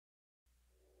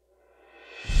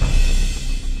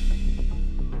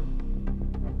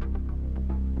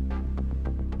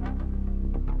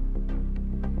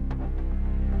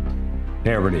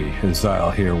Hey everybody, it's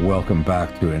Zyle here. Welcome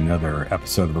back to another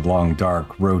episode of The Long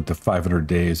Dark Road to 500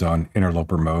 Days on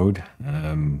Interloper mode.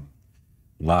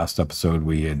 Last episode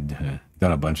we had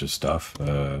done a bunch of stuff.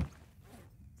 Been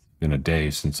a day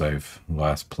since I've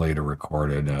last played or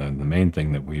recorded. The main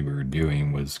thing that we were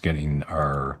doing was getting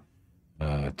our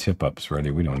tip-ups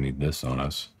ready. We don't need this on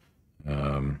us.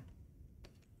 And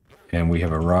we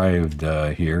have arrived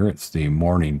here. It's the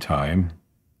morning time.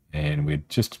 And we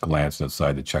just glanced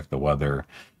outside to check the weather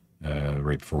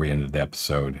right before we ended the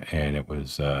episode, and it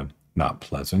was not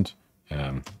pleasant.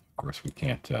 Of course, we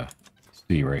can't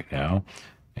see right now,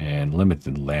 and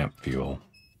limited lamp fuel.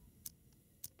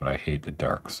 But I hate the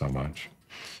dark so much.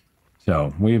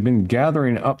 So we've been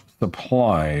gathering up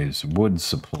supplies, wood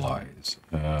supplies.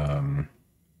 One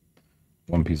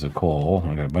piece of coal.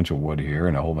 I got a bunch of wood here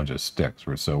and a whole bunch of sticks.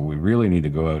 So we really need to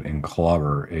go out and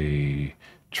clobber a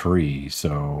tree,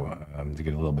 so to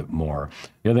get a little bit more.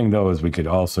 The other thing though is we could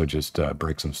also just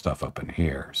break some stuff up in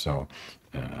here, so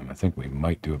I think we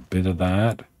might do a bit of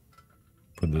that.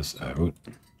 Put this out.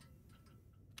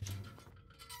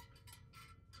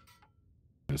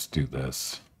 Just do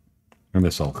this, and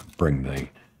this will bring the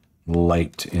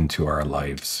light into our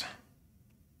lives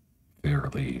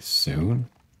fairly soon.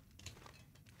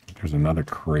 There's another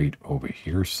crate over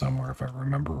here somewhere, if I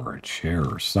remember, or a chair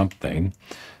or something.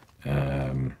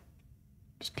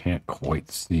 Just can't quite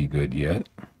see good yet.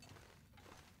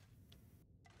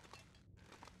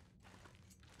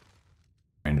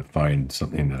 Trying to find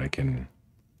something that I can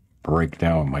break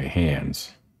down with my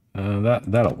hands.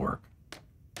 That'll work.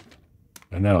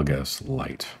 And that'll get us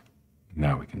light.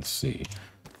 Now we can see.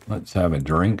 Let's have a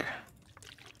drink.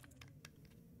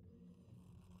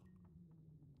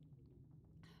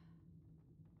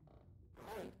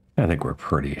 I think we're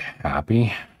pretty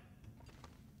happy.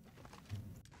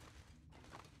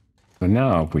 So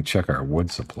now if we check our wood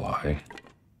supply,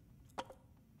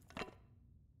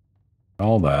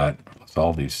 all that, plus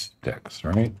all these sticks,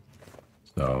 right?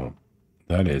 So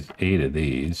that is 8 of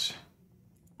these.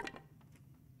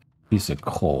 Piece of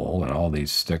coal and all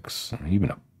these sticks, even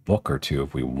a book or two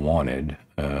if we wanted.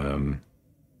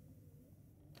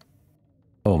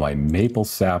 Oh, my maple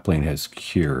sapling has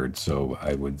cured, so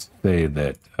I would say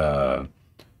that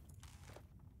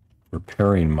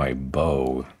repairing my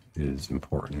bow is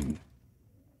important.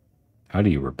 How do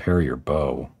you repair your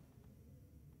bow?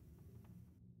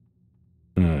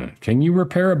 Can you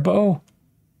repair a bow?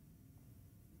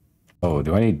 Oh,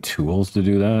 do I need tools to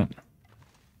do that?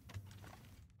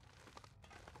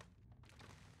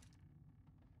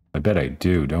 I bet I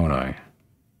do, don't I?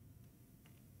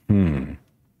 My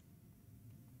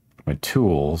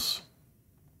tools,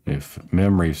 if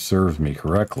memory serves me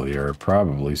correctly, are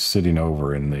probably sitting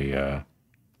over in the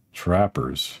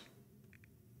trapper's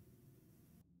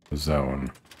zone.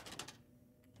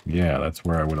 Yeah, that's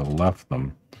where I would have left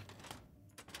them.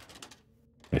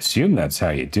 I assume that's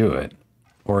how you do it.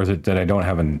 Or is it that I don't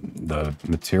have the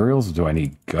materials? Do I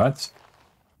need guts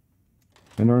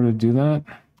in order to do that?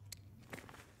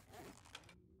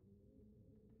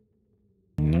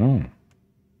 No.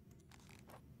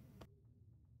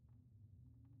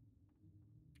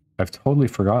 I've totally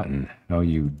forgotten how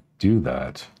you do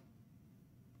that.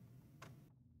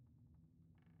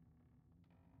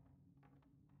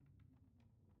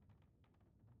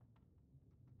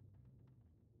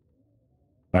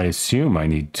 I assume I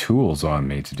need tools on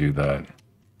me to do that.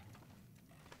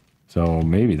 So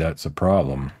maybe that's a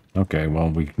problem. Okay, well,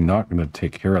 we're not going to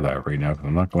take care of that right now because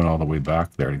I'm not going all the way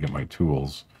back there to get my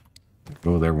tools.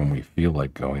 We'll go there when we feel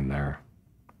like going there.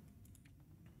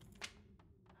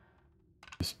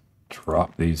 Just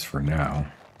drop these for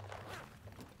now.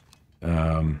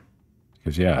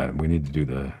 Because yeah, we need to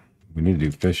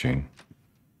do fishing.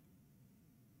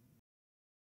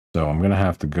 So I'm going to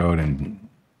have to go and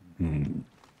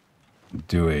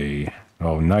do a,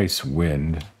 oh, nice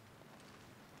wind.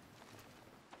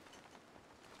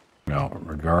 Well,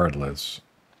 regardless,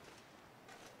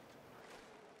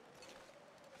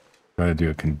 gotta do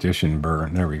a condition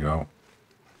burn. There we go.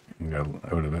 We got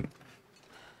out of it.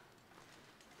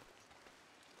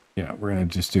 Yeah, we're gonna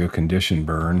just do a condition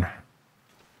burn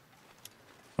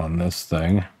on this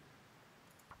thing.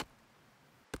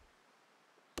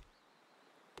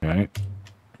 Okay,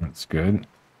 that's good.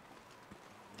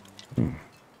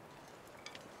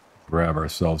 Grab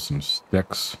ourselves some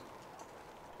sticks.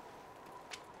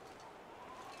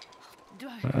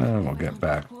 We'll get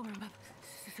back.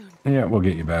 Yeah, we'll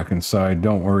get you back inside.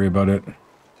 Don't worry about it.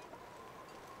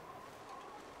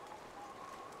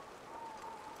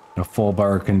 A full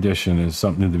bar condition is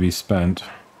something to be spent.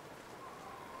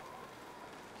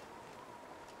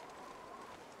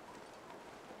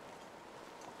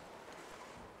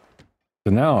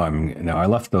 So now I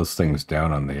left those things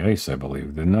down on the ice, I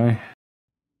believe, didn't I?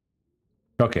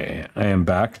 Okay, I am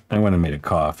back. I went and made a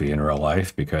coffee in real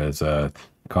life because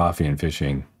coffee and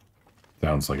fishing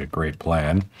sounds like a great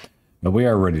plan. But we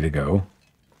are ready to go.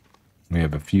 We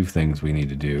have a few things we need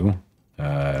to do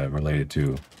related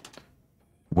to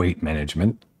weight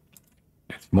management.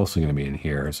 It's mostly going to be in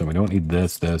here, so we don't need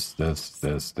this. The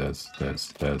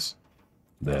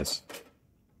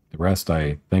rest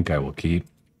I think I will keep.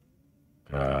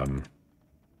 I'm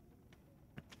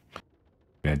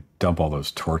gonna dump all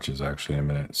those torches actually in a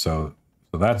minute. So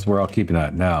that's where I'll keep it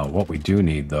at now. What we do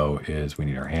need though is we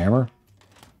need our hammer,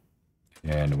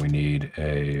 and we need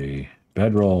a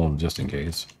bedroll just in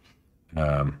case.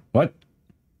 What?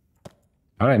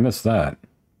 How did I miss that?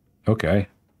 Okay.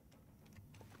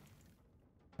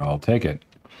 I'll take it.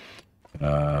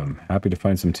 Happy to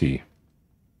find some tea.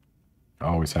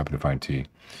 Always happy to find tea.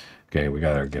 Okay, we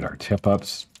gotta get our tip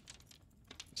ups.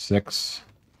 6.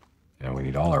 And we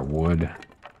need all our wood.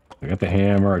 I got the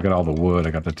hammer, I got all the wood,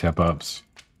 I got the tip ups.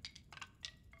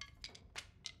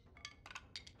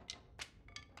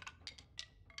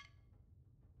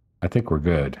 I think we're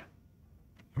good.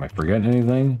 Am I forgetting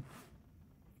anything?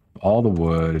 All the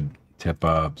wood, tip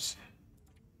ups,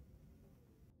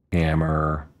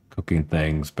 hammer, cooking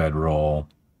things, bedroll.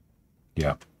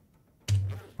 Yep.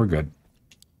 We're good.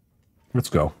 Let's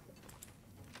go.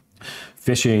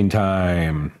 Fishing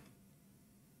time.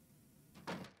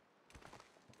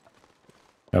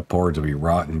 That porridge will be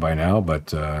rotten by now,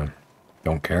 but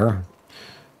don't care.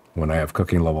 When I have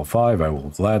cooking level 5, I will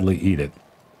gladly eat it.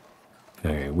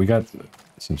 Okay, we got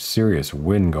some serious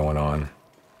wind going on.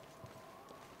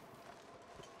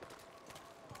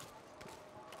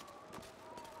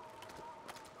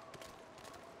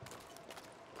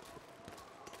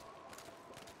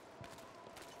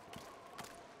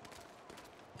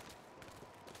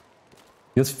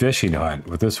 This fishing hut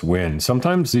with this wind,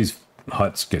 sometimes these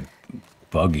huts get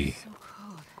buggy,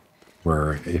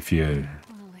 where if you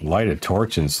light a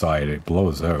torch inside, it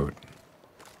blows out.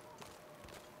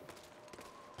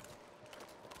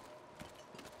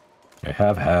 I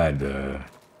have had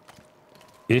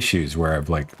issues where I've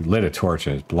like lit a torch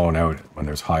and it's blown out when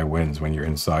there's high winds when you're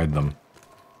inside them.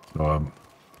 So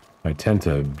I tend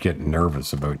to get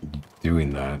nervous about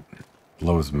doing that.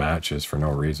 Blows matches for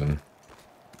no reason.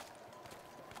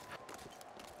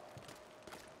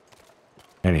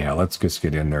 Anyhow, let's just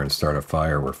get in there and start a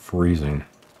fire. We're freezing.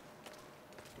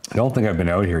 I don't think I've been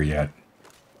out here yet.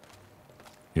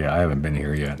 Yeah, I haven't been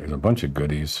here yet. There's a bunch of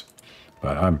goodies,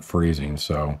 but I'm freezing,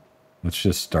 so let's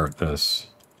just start this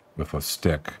with a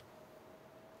stick.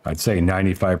 I'd say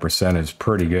 95% is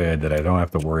pretty good, that I don't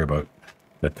have to worry about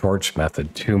the torch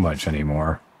method too much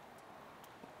anymore.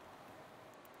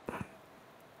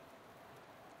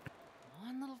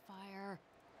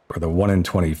 For the 1 in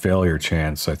 20 failure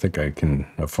chance, I think I can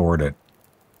afford it.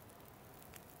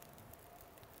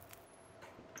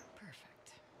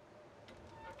 Perfect.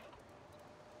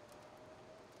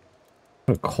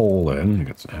 Put coal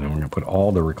in, and we're gonna put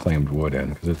all the reclaimed wood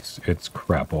in because it's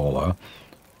crapola.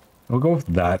 We'll go with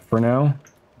that for now,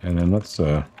 and then let's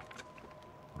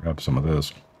grab some of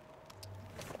this.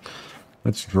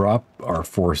 Let's drop our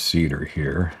 4-seater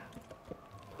here.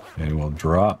 And we'll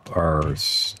drop our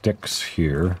sticks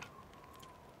here.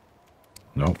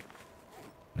 Nope.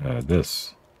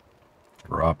 This.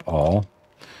 Drop all.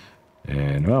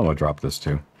 And, well, we'll drop this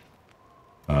too.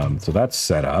 So that's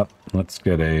set up. Let's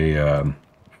get a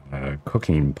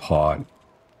cooking pot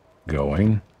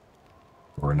going.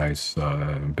 For a nice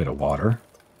bit of water.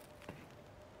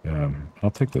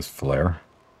 I'll take this flare.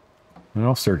 And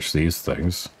I'll search these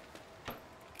things.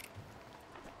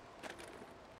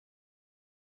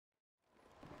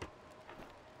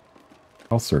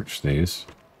 I'll search these.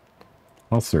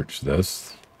 I'll search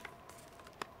this.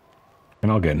 And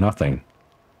I'll get nothing.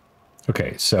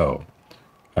 Okay, so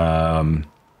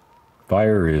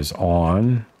fire is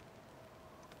on.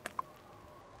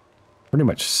 Pretty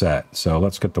much set, so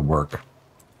let's get to work.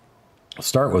 I'll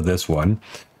start with this one.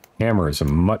 Hammer is a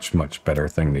much, much better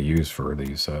thing to use for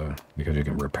these because you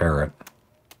can repair it.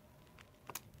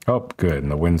 Oh, good, and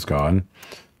the wind's gone.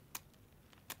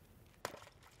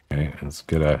 Okay, let's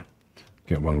get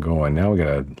one going. Now we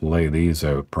gotta lay these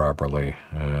out properly.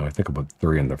 I think I'll put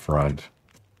 3 in the front.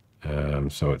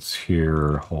 So it's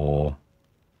here, hole.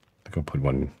 I think I'll put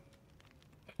one.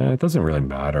 It doesn't really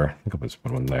matter. I think I'll just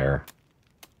put one there.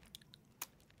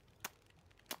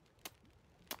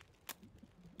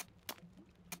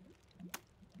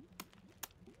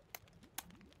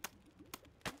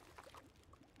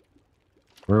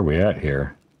 Where are we at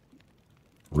here?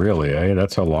 Really, eh?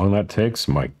 That's how long that takes?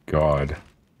 My God.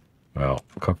 Well,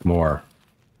 cook more.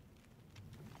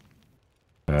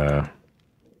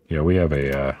 Yeah, we have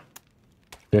a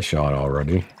fish on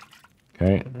already.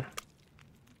 Okay.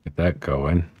 Get that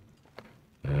going.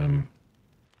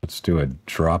 Let's do a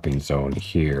dropping zone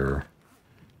here.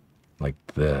 Like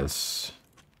this.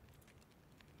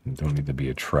 Don't need to be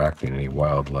attracting any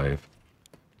wildlife.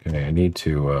 Okay, I need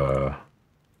to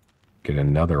get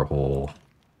another hole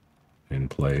in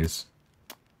place.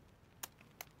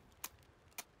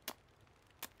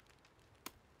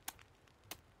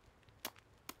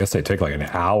 I guess they take like an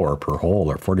hour per hole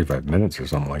or 45 minutes or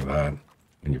something like that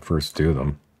when you first do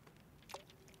them.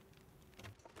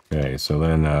 Okay, so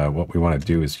then what we want to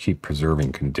do is keep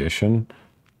preserving condition.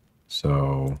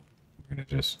 So we're going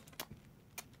to just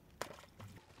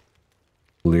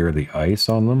clear the ice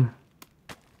on them.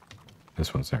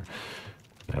 This one's there.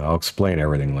 And I'll explain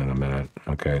everything in a minute.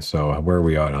 Okay, so where are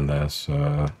we at on this?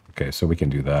 Okay, so we can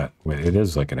do that. It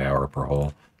is like an hour per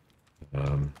hole.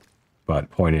 But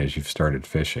point is, you've started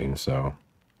fishing, so I'm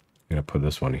going to put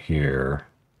this one here.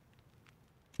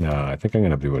 No, I think I'm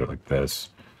going to do it like this.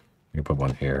 I'm going to put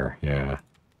one here, yeah.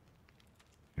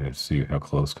 Let's see how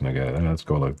close can I get it. Let's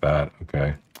go like that,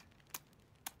 okay.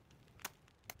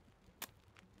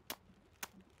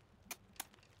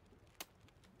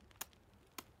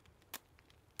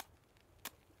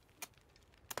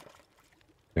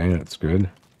 Okay, that's good.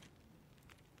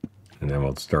 And then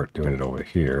we'll start doing it over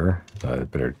here.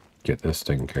 Better get this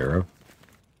taken care of.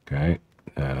 Okay,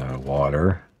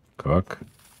 water, cook.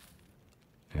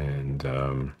 And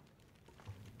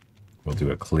we'll do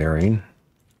a clearing.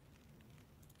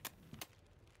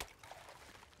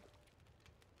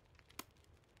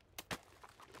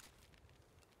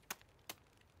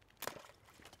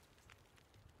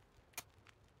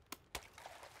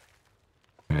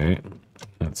 Okay,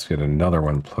 let's get another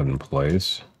one put in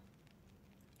place.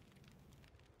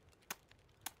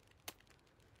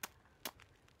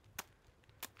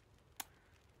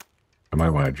 I might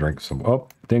want to drink some. Oh,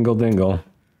 dingle dingle.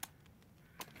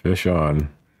 Fish on.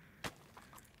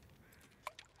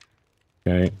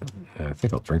 Okay, I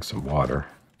think I'll drink some water.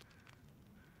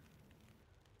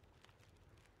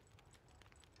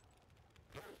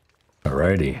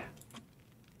 Alrighty.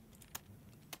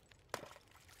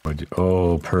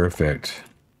 Oh, perfect.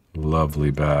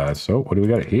 Lovely bass. Oh, what do we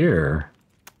got here?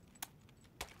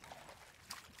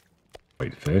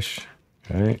 White fish.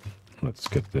 Okay, let's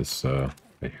get this. I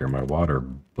hear my water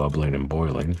bubbling and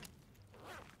boiling.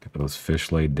 Get those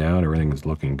fish laid down. Everything is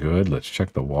looking good. Let's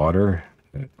check the water.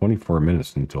 24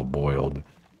 minutes until boiled.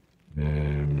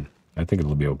 And I think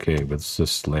it'll be okay. But let's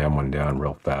just slam one down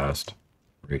real fast.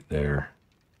 Right there.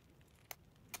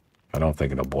 I don't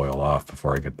think it'll boil off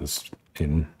before I get this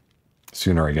in. The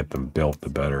sooner I get them built, the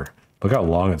better. Look how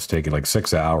long it's taking, like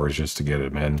 6 hours just to get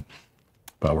them in.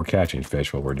 But we're catching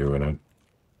fish while we're doing it.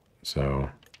 So,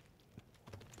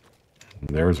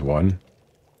 there's one.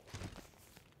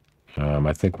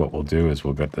 I think what we'll do is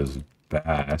we'll get this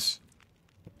bass.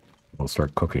 We'll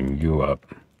start cooking you up.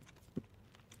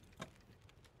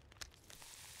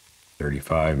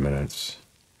 35 minutes.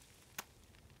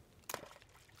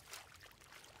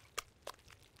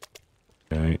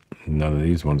 Okay, none of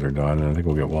these ones are done. I think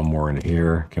we'll get one more in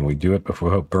here. Can we do it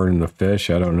before burning the fish?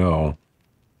 I don't know.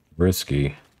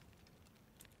 Risky.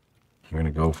 I'm going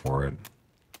to go for it.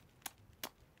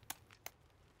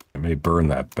 I may burn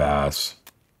that bass.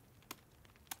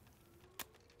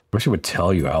 Wish it would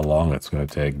tell you how long it's going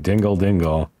to take. Dingle,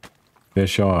 dingle.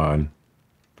 Fish on.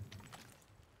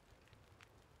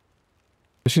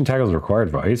 Fishing tackles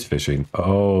required for ice fishing.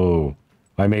 Oh,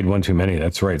 I made one too many.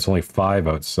 That's right. It's only 5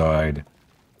 outside.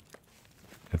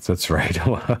 That's right.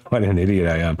 What an idiot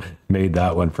I am. Made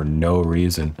that one for no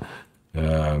reason.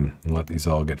 Let these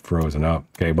all get frozen up.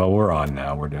 Okay, well, we're on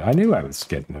now. I knew I was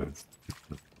doing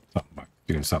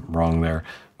something wrong there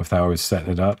with how I was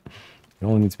setting it up. It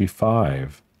only needs to be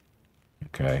 5.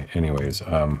 Okay, anyways,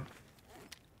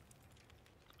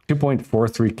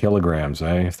 2.43 kilograms,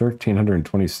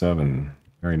 1,327.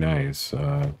 Very nice.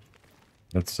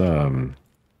 Let's,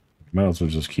 might as well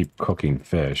just keep cooking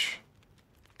fish.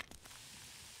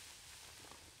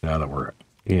 Now that we're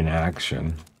in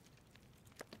action.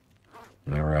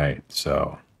 All right,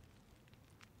 so.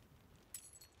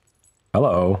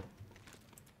 Hello.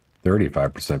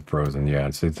 35% frozen, yeah.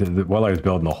 While I was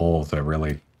building the holes, I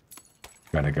really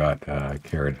kind of got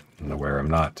carried away. I'm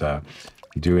not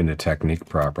doing the technique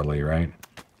properly, right?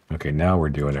 Okay, now we're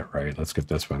doing it right. Let's get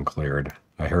this one cleared.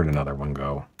 I heard another one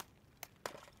go.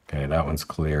 Okay, that one's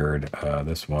cleared.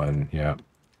 This one, yeah.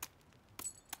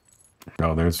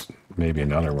 Oh, there's maybe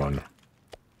another one.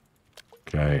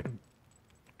 Okay,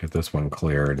 get this one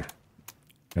cleared.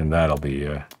 And that'll be,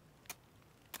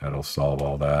 that'll solve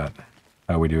all that.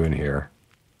 How we doing here?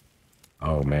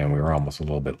 Oh man, we were almost a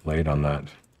little bit late on that.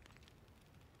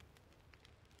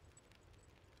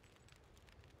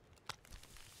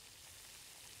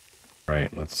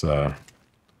 Right, let's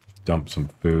dump some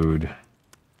food.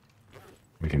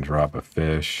 We can drop a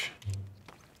fish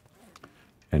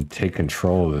and take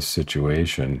control of this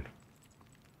situation.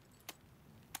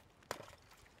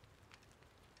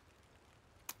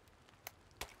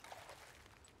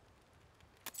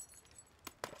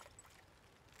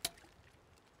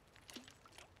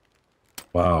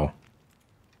 Wow.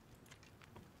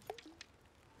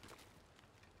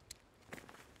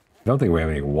 I don't think we have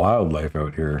any wildlife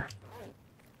out here.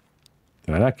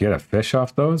 Did I not get a fish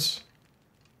off those?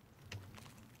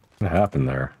 What happened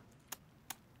there?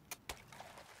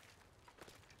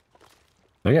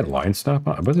 Did I get line snap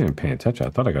on? I wasn't even paying attention. I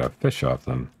thought I got a fish off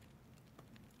them.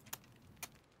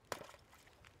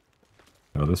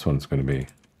 Oh, this one's going to be...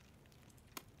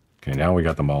 Okay, now we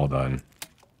got them all done.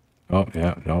 Oh,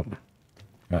 yeah, nope.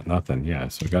 Got nothing. Yeah,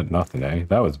 so we got nothing, eh?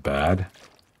 That was bad.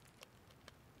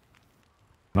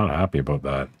 Not happy about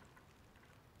that.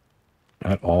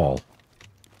 At all.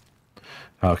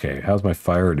 Okay, how's my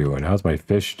fire doing? How's my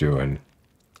fish doing?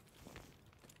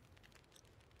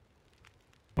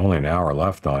 Only an hour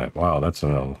left on it. Wow, that's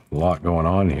a lot going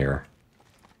on here.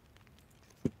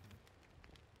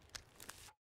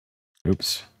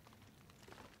 Oops.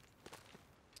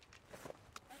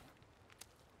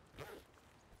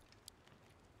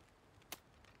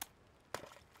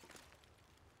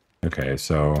 Okay,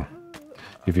 so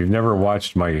if you've never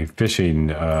watched my fishing,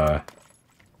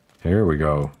 here we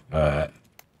go.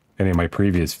 Any of my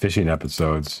previous fishing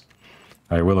episodes,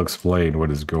 I will explain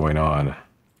what is going on.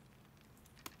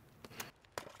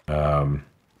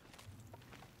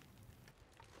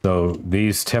 So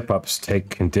these tip-ups take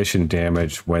condition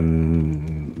damage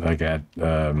when, like at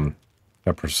a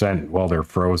percent while they're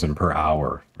frozen per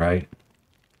hour, right?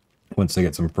 Once they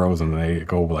get some frozen, they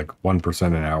go like 1%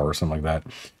 an hour or something like that.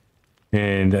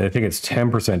 And I think it's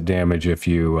 10% damage if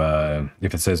you,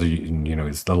 if it says, you know,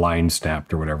 it's the line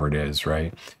snapped or whatever it is,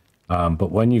 right?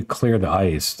 But when you clear the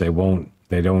ice, they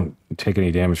don't take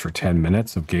any damage for 10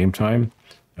 minutes of game time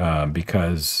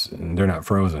because they're not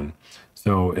frozen.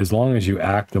 So as long as you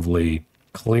actively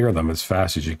clear them as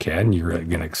fast as you can, you're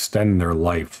going to extend their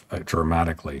life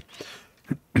dramatically.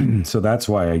 So that's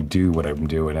why I do what I'm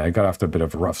doing. I got off to a bit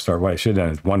of a rough start. What I should have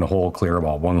done is one hole clear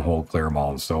them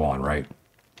all, and so on, right?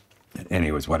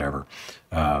 Anyways, whatever.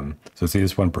 So see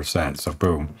this 1%. So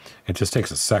boom, it just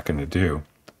takes a second to do.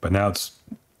 But now it's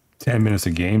 10 minutes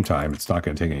of game time. It's not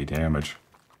going to take any damage.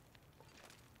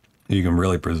 You can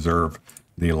really preserve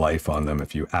the life on them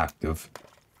if you active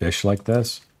fish like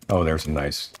this. Oh, there's a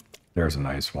nice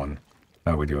one.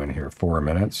 How are we doing here? 4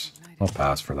 minutes. I'll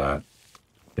pass for that.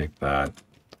 Take that.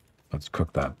 Let's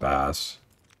cook that bass.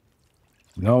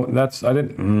 No, I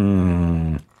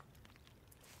didn't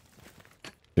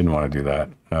want to do that.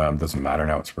 Doesn't matter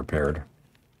now, it's prepared.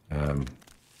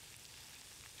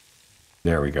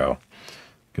 There we go.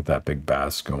 Get that big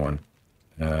bass going.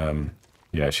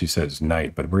 Yeah, she says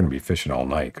night, but we're going to be fishing all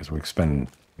night because we spend,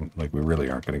 like, we really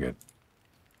aren't going to get.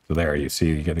 So there, you see,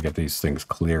 you got to get these things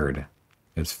cleared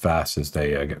as fast as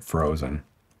they get frozen.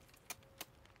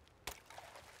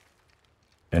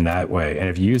 And that way, and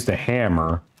if you use the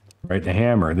hammer, right, the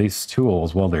hammer, these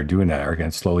tools, while they're doing that, are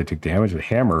going to slowly take damage. The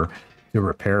hammer, to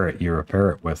repair it, you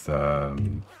repair it with,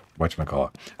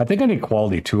 whatchamacallit. I think I need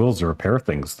quality tools to repair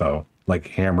things, though, like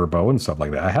hammer, bow, and stuff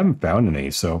like that. I haven't found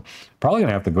any, so probably going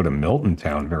to have to go to Milton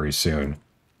Town very soon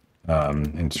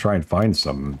and try and find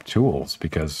some tools,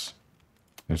 because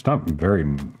there's not very,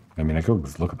 I mean, I go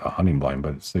look at the hunting blind,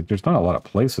 but it's like, there's not a lot of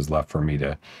places left for me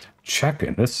to check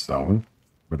in this zone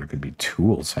where there could be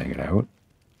tools hanging out.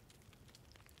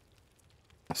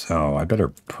 So I better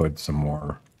put some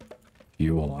more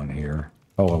fuel on here.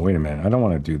 Oh, wait a minute. I don't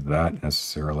want to do that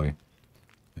necessarily.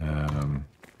 I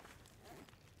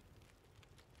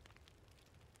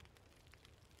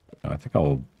think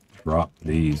I'll drop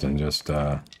these and just,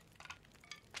 oh,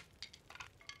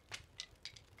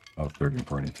 13,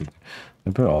 14, 15.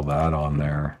 I put all that on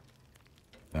there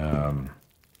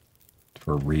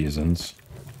for reasons.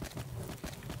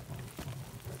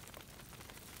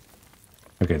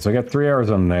 Okay, so I got 3 hours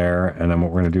on there, and then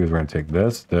what we're going to do is we're going to take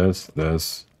this, this,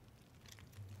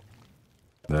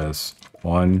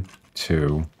 1,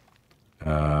 2.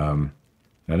 I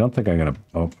don't think I'm going to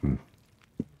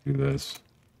do this.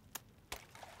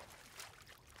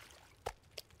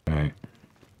 Okay.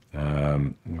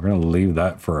 We're going to leave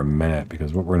that for a minute,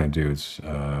 because what we're going to do is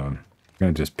we're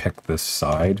going to just pick this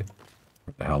side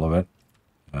for the hell of it.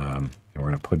 And we're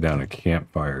going to put down a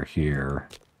campfire here.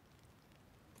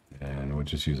 And we'll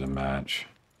just use a match.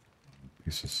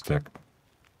 Piece of stick.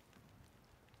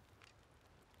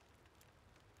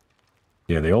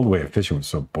 Yeah, the old way of fishing was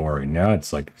so boring. Now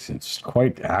it's like, it's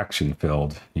quite action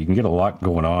filled. You can get a lot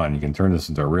going on. You can turn this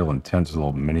into a real intense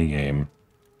little mini game.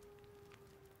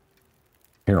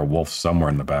 Hear a wolf somewhere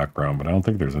in the background, but I don't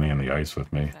think there's any on the ice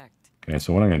with me. Okay,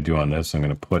 so what I'm going to do on this, I'm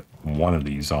going to put one of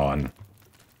these on.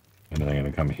 And then I'm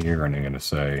going to come here and I'm going to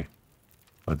say,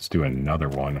 let's do another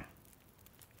one.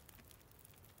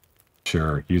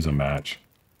 Sure, use a match.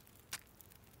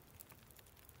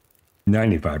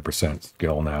 95%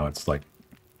 skill now. It's like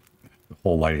the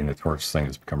whole lighting the torch thing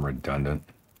has become redundant.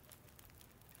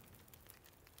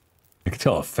 You can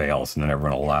tell it fails and then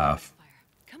everyone will laugh.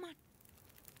 Come on.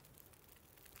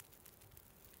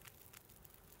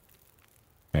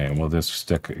 And we'll just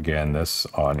stick again this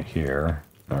on here.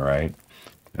 All right.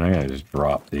 And I'm going to just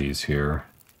drop these here.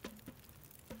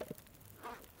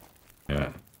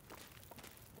 Yeah.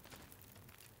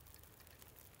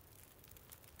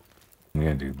 I'm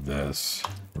going to do this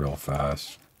real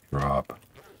fast. Drop.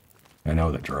 I know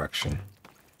the direction.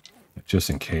 Just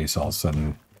in case all of a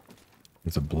sudden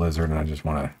it's a blizzard and I just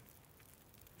want to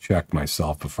check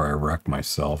myself before I wreck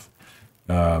myself.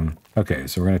 Okay,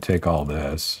 so we're going to take all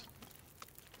this.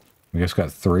 We just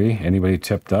got 3. Anybody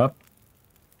tipped up?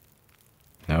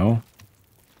 No?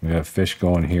 We have fish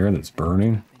going here that's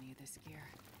burning.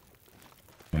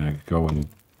 I'm going to go and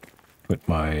put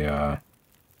my...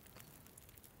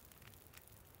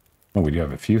 Oh, we do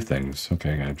have a few things.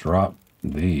 Okay, I'm going to drop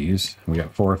these. We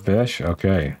got 4 fish.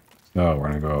 Okay, so we're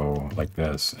going to go like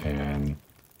this and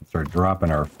start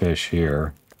dropping our fish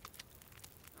here.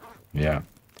 Yeah,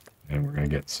 and we're going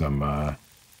to get some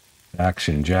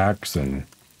action jacks and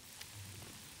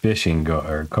fishing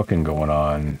or cooking going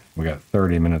on. We got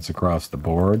 30 minutes across the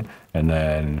board, and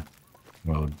then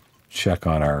we'll check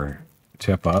on our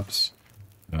tip ups.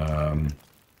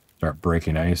 Start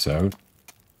breaking ice out.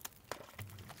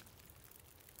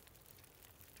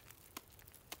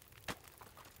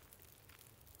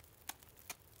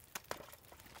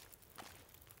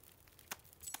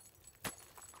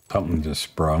 Something just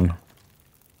sprung.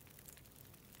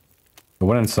 The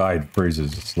one inside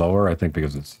freezes slower, I think,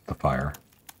 because it's the fire.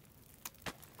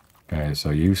 Okay,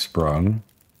 so you sprung.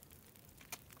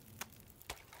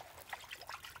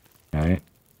 Okay,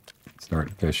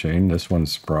 start fishing. This one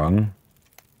sprung.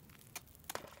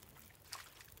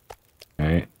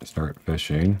 Okay, start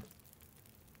fishing.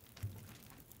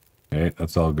 Okay,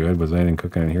 that's all good. Was anything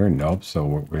cooking in here? Nope. So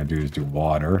what we're going to do is do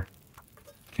water.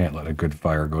 Can't let a good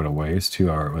fire go to waste. 2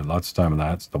 hours with lots of time on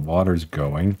that. So the water's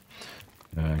going.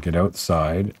 Get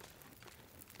outside.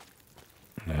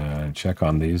 Check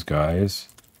on these guys.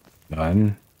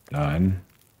 Done. Done.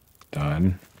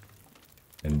 Done.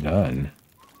 And done.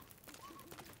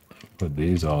 Put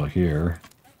these all here.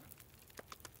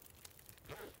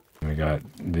 We got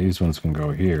these ones can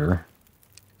go here.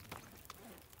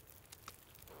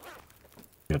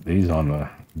 Get these on the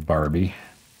Barbie.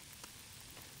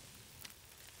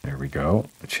 There we go.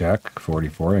 Check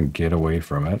 44 and get away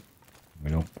from it. We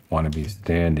don't want to be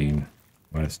standing.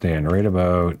 We want to stand right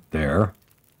about there.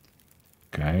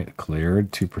 Okay,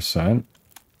 cleared 2%.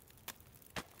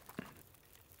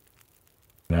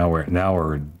 Now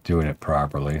we're doing it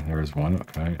properly. There's one.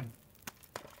 Okay.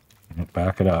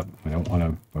 Back it up. We don't want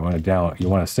to. We want to down. You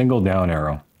want a single down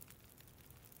arrow.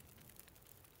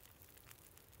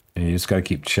 And you just got to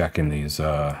keep checking these.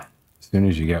 As soon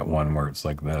as you get one where it's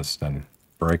like this, then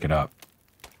break it up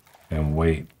and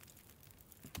wait.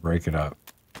 Break it up.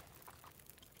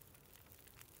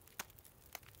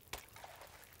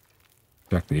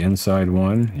 Check the inside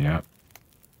one. Yeah.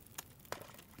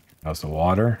 How's the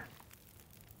water?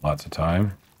 Lots of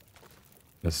time.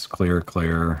 This is clear,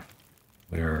 clear,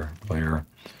 clear, clear.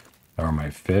 How are my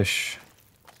fish?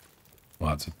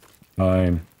 Lots of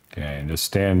time. Okay, and just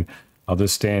stand. I'll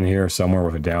just stand here somewhere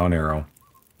with a down arrow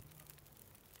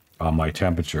on my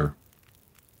temperature.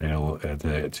 You know,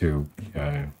 to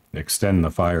extend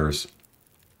the fires.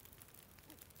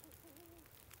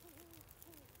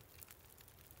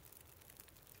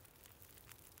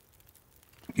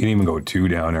 You can even go 2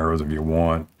 down arrows if you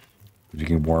want. You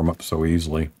can warm up so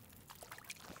easily.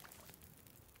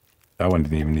 That one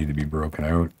didn't even need to be broken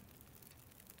out.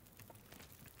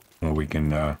 Well, we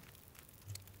can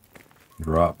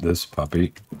drop this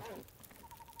puppy.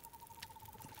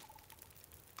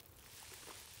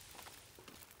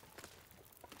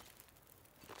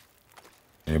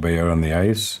 Anybody out on the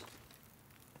ice?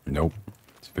 Nope.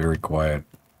 It's very quiet.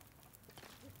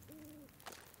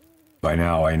 By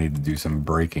now, I need to do some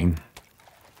braking.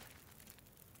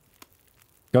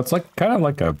 It's like kind of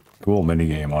like a cool mini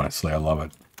game, honestly. I love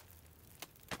it.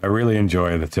 I really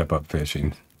enjoy the tip-up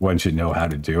fishing. One should know how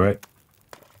to do it.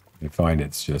 I find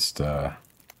it's just, there's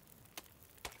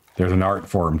an art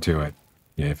form to it,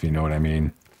 yeah, if you know what I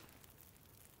mean.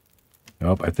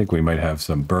 Nope, I think we might have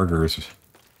some burgers.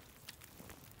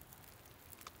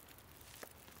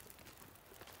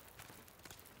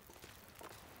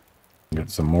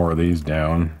 Get some more of these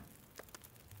down.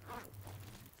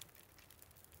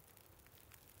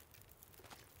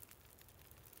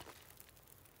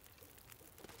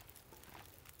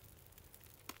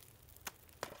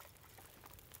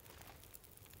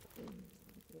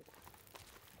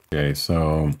 Okay,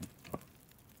 so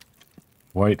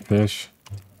whitefish.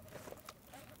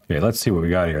 Okay, let's see what we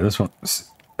got here. This one,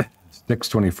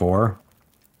 624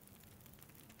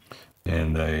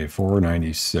 and a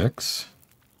 496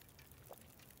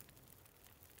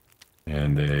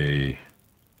 and a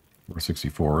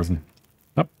 464. Isn't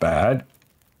not bad.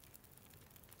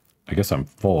 I guess I'm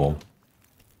full.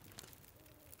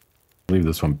 Leave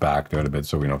this one backed out a bit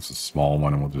so we know it's a small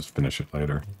one and we'll just finish it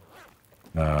later.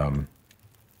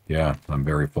 Yeah, I'm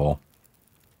very full.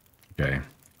 Okay.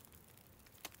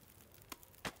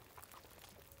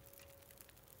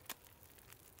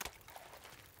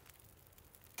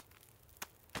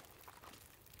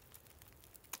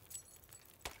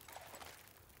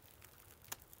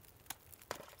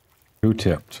 Who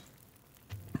tipped?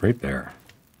 Right there.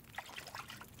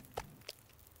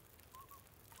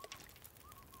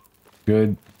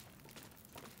 Good.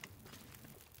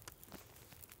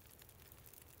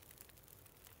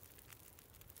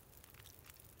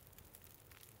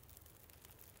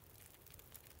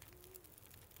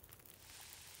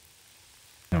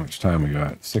 How much time we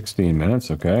got? 16 minutes,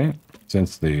 okay.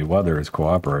 Since the weather is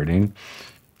cooperating,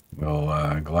 we'll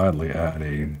gladly add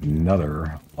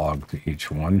another log to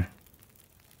each one.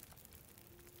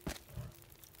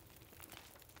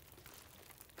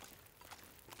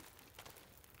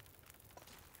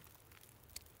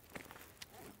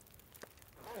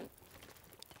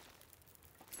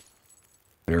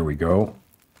 There we go.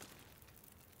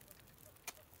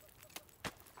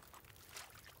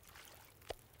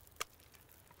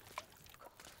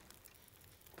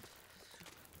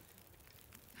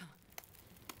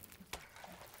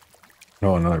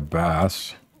 Oh, another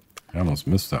bass. I almost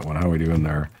missed that one. How are we doing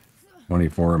there?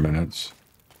 24 minutes.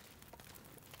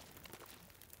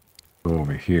 Go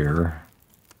over here.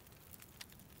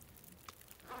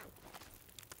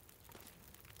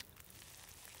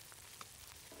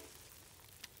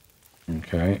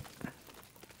 Okay.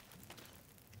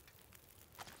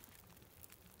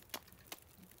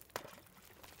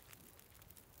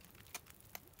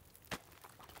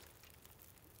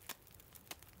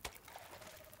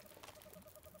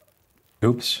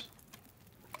 Oops.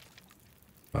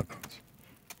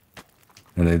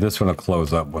 And then this one will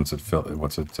close up once it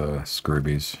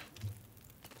scroobies.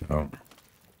 So.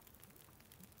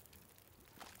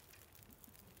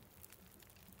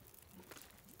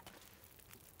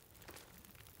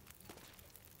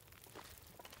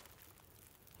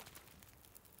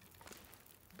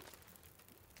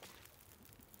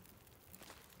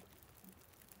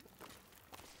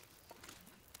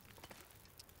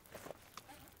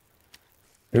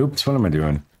 Oops, what am I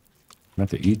doing? I have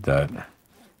to eat that.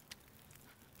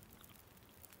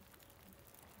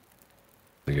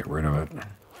 To get rid of it.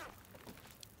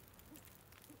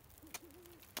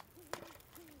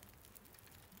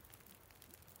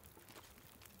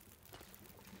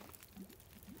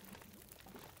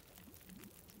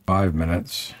 Five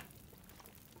minutes.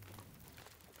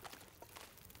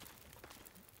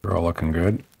 They're all looking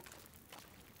good.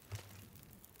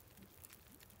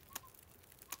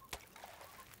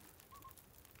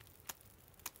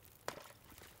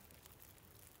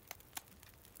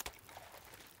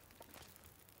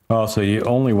 Oh, so you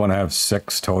only want to have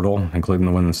 6 total, including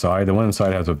the one inside. The one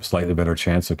inside has a slightly better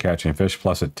chance of catching fish,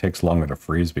 plus it takes longer to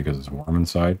freeze because it's warm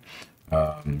inside.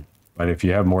 But if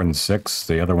you have more than 6,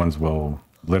 the other ones will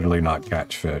literally not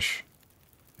catch fish.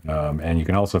 And you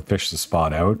can also fish the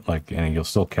spot out, and you'll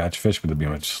still catch fish, but it'll be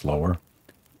much slower.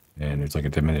 And it's like a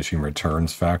diminishing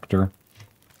returns factor.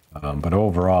 But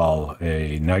overall,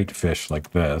 a night fish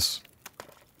like this,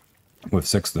 with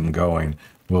 6 of them going,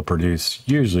 will produce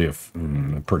usually a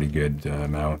pretty good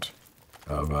amount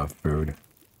of food.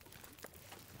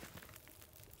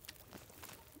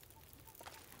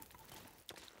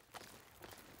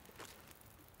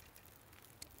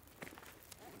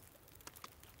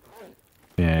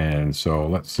 And so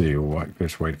let's see,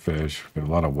 whitefish. We have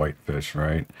a lot of whitefish,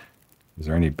 right? Is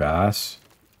there any bass?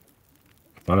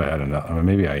 I thought I had enough. I mean,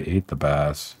 maybe I ate the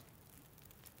bass.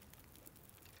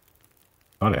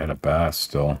 Thought I had a bass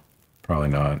still. Probably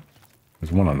not.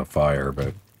 There's one on the fire,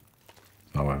 but...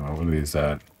 Oh, what are these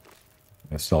at?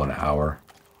 It's still an hour.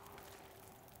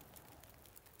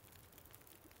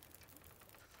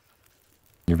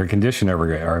 If your condition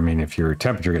or I mean, if your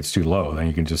temperature gets too low, then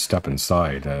you can just step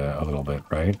inside a little bit,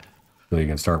 right? So you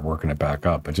can start working it back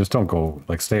up. But just don't go,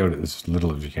 like, stay out as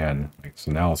little as you can. Like,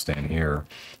 so now I'll stand here,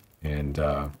 and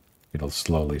it'll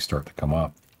slowly start to come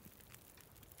up.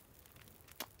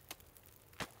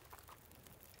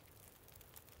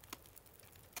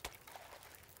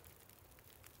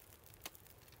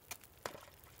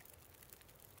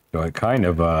 So it kind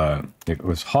of, it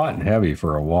was hot and heavy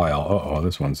for a while. Uh-oh,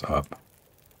 this one's up.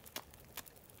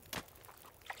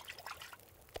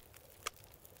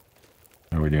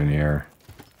 How are we doing here?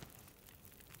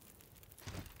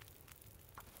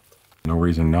 No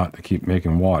reason not to keep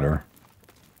making water.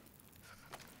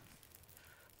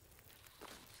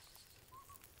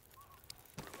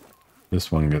 This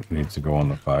one needs to go on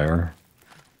the fire.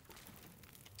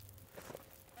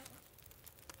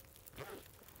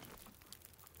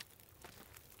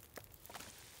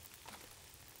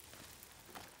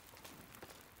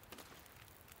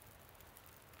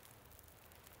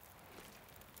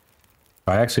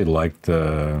 I actually like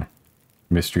the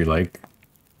Mystery Lake,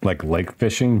 like lake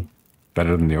fishing,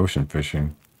 better than the ocean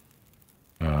fishing.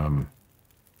 I don't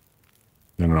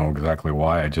know exactly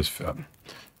why.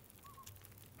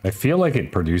 I feel like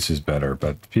it produces better,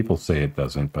 but people say it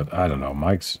doesn't. But I don't know.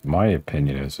 My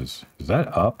opinion is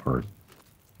that up or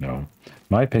no?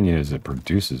 My opinion is it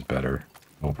produces better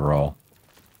overall,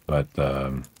 but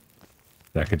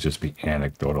that could just be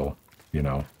anecdotal, you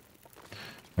know.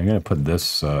 I'm gonna put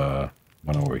this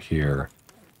one over here.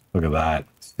 Look at that,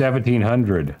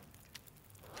 1,700.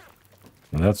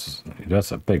 And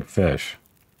that's a big fish.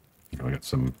 We got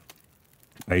some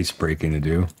ice breaking to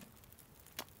do.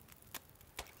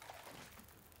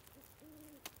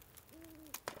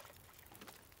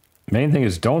 Main thing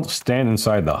is don't stand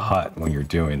inside the hut when you're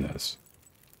doing this.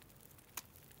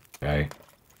 Okay?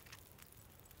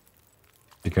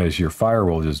 Because your fire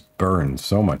will just burn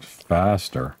so much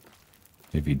faster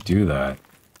if you do that.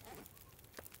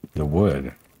 The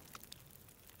wood.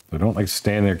 So don't like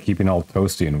stand there keeping all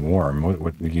toasty and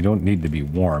warm. You don't need to be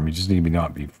warm. You just need to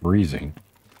not be freezing.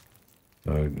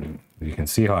 So you can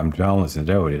see how I'm balancing it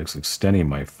out. It's extending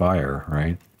my fire,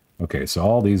 right? Okay, so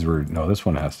all these were... No, this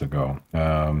one has to go.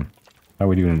 How are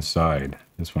we doing inside?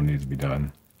 This one needs to be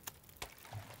done.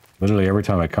 Literally every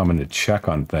time I come in to check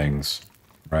on things,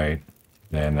 right,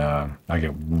 then I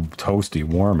get toasty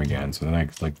warm again. So then I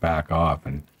like back off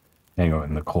and hang out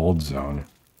in the cold zone.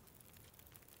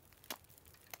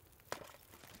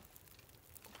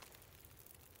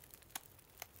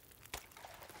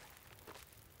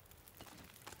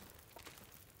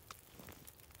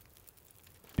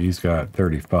 He's got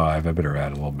 35. I better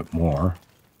add a little bit more.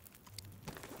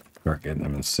 Start getting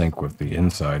them in sync with the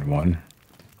inside one.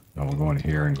 Then we'll go in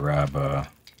here and grab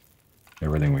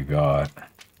everything we got.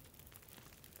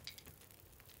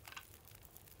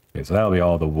 Okay, so that'll be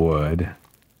all the wood.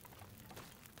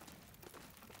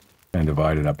 And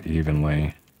divide it up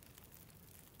evenly.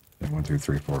 1, 2,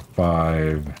 3, 4,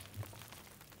 5.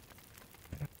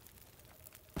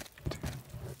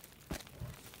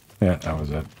 Yeah, that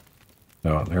was it.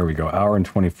 So there we go. Hour and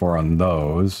 24 on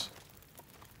those.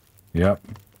 Yep.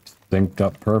 Synced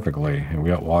up perfectly. And we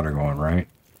got water going, right?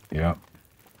 Yep.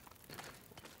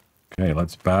 Okay,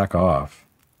 let's back off.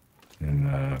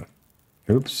 And,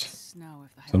 oops.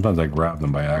 Sometimes I grab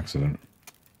them by accident.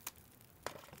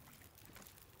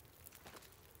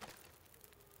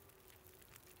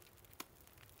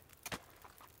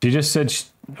 She just said,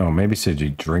 oh, maybe said she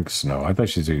drinks snow. I thought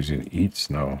she said she was going to eat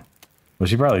snow. Well,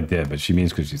 she probably did, but she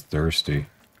means because she's thirsty.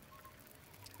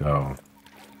 So.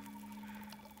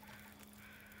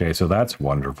 Okay, so that's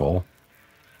wonderful.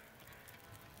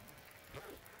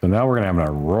 So now we're going to have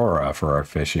an aurora for our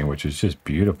fishing, which is just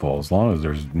beautiful. As long as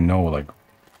there's no, like,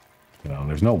 you know,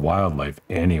 there's no wildlife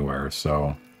anywhere.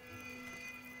 So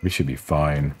we should be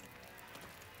fine.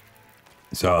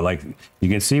 So, like, you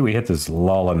can see we hit this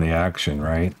lull in the action,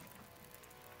 right?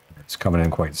 It's coming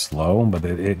in quite slow, but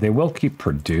they will keep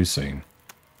producing.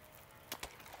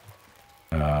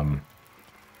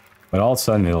 But all of a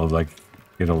sudden it'll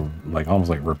like almost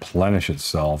like replenish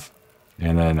itself,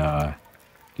 and then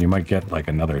you might get like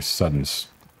another sudden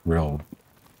real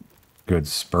good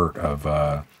spurt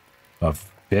of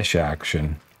fish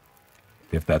action,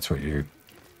 if that's what you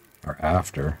are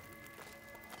after.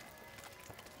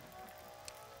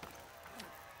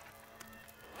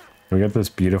 We got this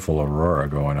beautiful aurora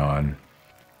going on.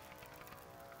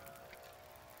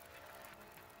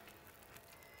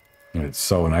 it's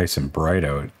so nice and bright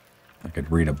out. I could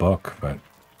read a book, but...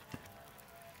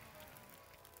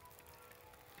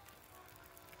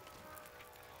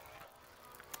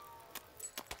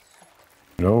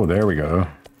 Oh, there we go.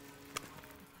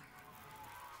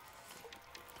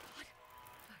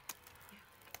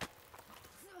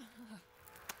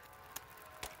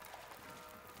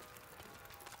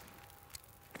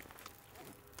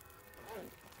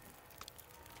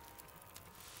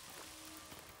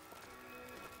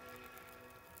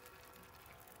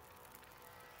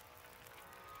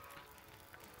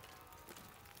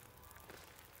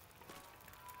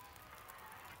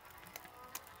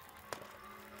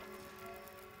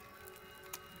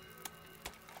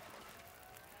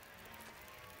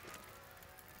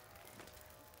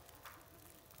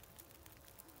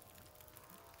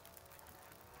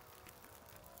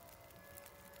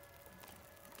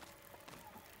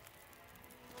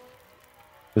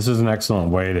 This is an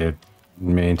excellent way to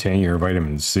maintain your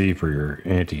vitamin C for your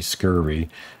anti-scurvy,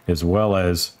 as well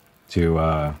as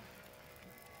to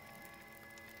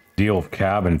deal with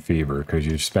cabin fever, because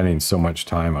you're spending so much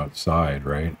time outside,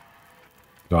 right?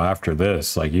 So after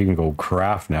this, like, you can go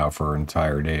craft now for an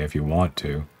entire day if you want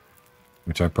to,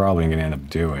 which I probably am going to end up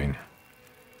doing.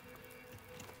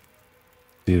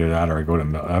 Either that or I go to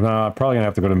I'm probably going to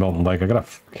have to go to Milton Lake.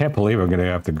 Can't believe I'm going to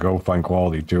have to go find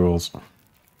quality tools.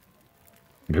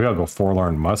 Maybe I'll go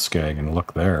Forlorn Muskeg and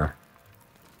look there.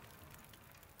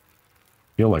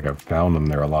 Feel like I've found them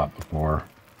there a lot before.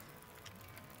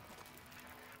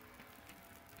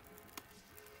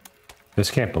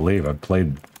 Just can't believe I've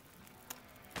played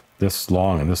this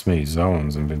long in this many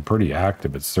zones and been pretty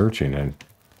active at searching. And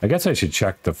I guess I should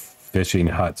check the fishing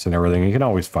huts and everything. You can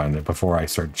always find it before I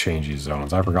start changing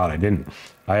zones. I forgot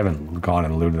I haven't gone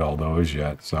and looted all those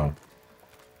yet, so...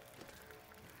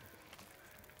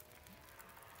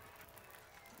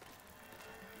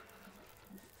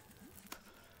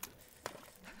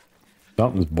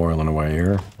 Something's boiling away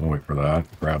here. I'll wait for that.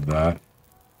 Grab that.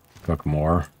 Cook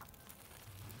more.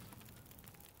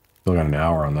 Still got an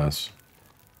hour on this.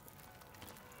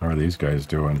 How are these guys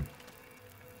doing?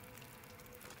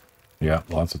 Yeah,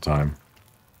 lots of time.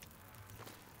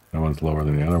 That one's lower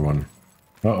than the other one.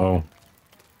 Uh-oh.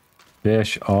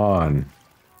 Fish on.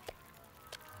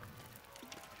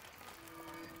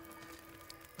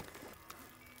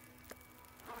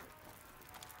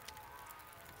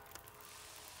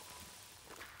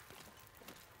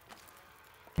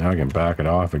 Now I can back it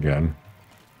off again.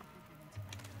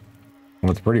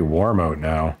 Well, it's pretty warm out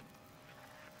now.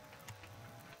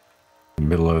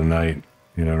 Middle of the night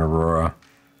in Aurora.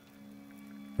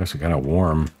 Actually kind of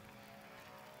warm.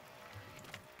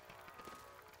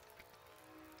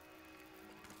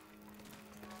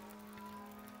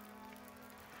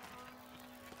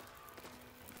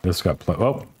 This got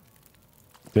oh,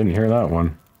 didn't hear that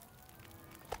one.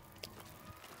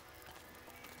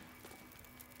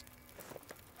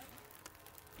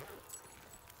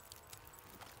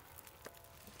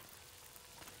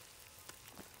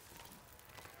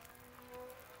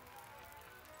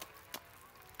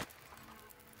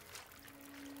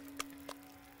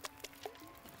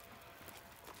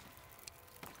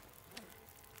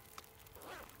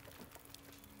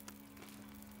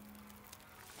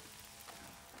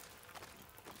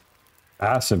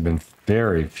 Bass have been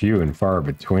very few and far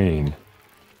between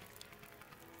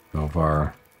so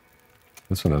far.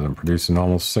 This one isn't producing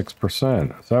almost 6%,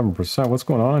 7%. What's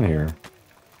going on here?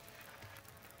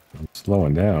 I'm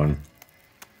slowing down.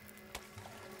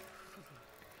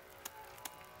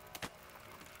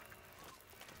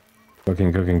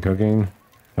 Cooking, cooking, cooking.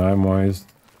 Time-wise,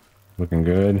 looking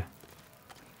good.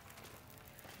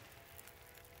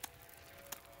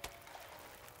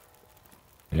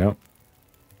 Yep.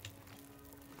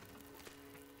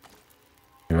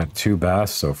 We've got 2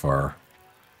 bass so far.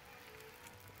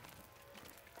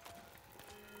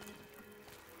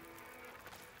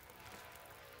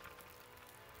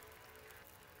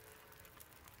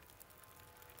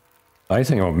 The nice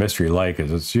thing about Mystery Lake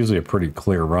is it's usually a pretty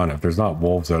clear run. If there's not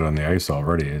wolves out on the ice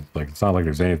already, it's not like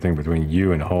there's anything between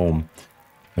you and home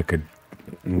that could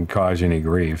cause you any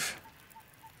grief.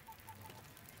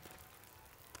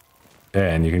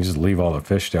 And you can just leave all the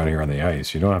fish down here on the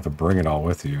ice. You don't have to bring it all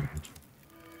with you.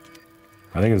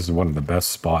 I think this is one of the best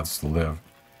spots to live,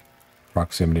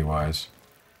 proximity-wise.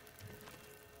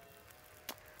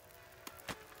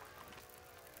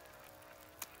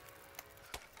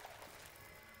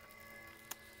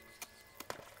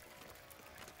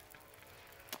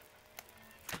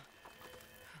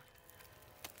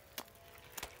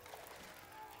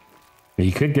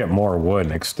 You could get more wood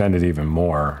and extend it even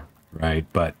more, right?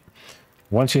 But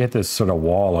once you hit this sort of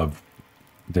wall of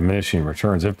diminishing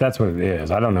returns, if that's what it is.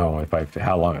 I don't know if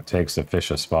how long it takes to fish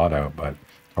a spot out, but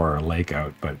or a lake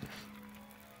out, but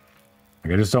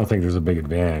like, I just don't think there's a big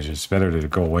advantage. It's better to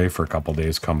go away for a couple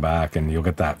days, come back, and you'll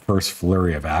get that first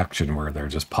flurry of action where they're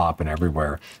just popping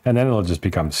everywhere, and then it'll just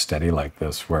become steady like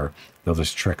this, where they'll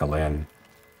just trickle in.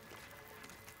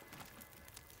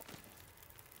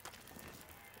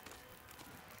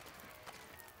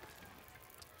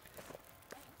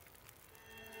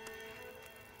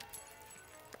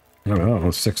 I don't know, it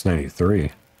was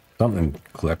 693. Something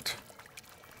clicked.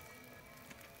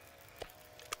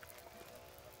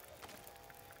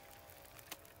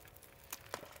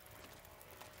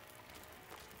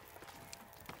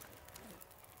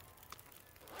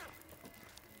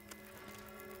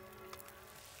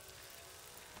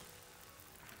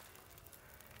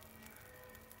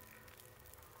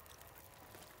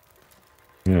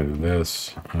 I'm gonna do this.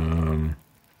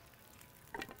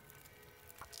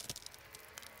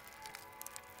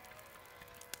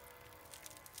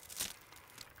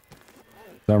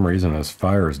 For some reason, this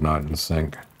fire is not in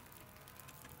sync.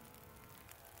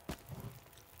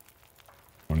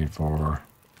 24.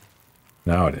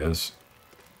 Now it is.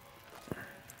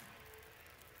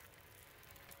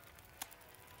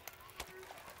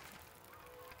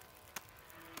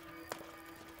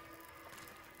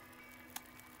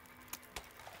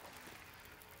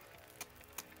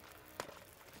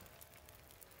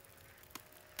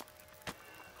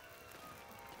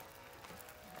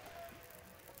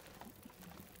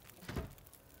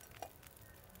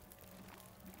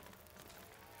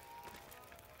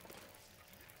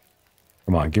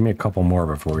 Come on, give me a couple more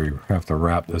before we have to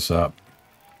wrap this up.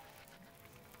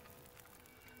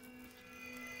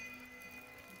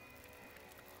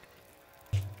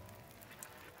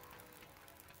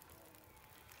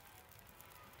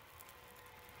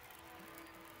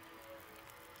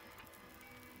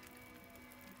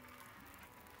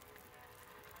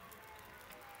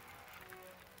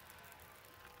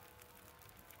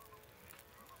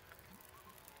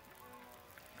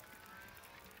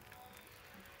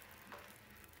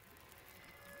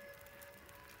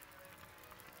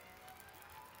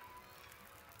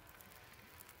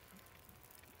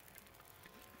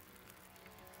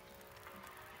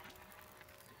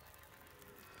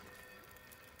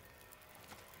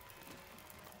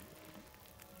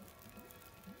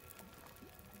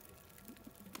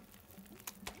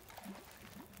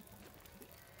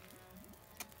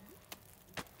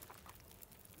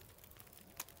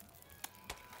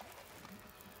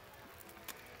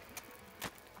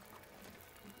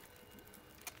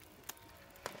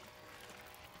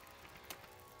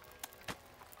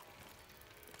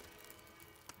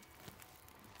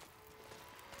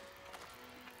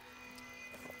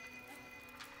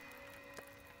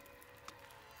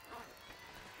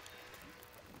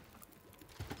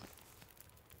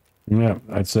 Yeah,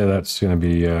 I'd say that's gonna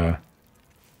be it.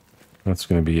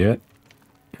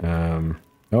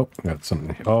 Oh, got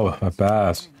something. Oh, a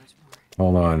bass.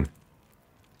 Hold on.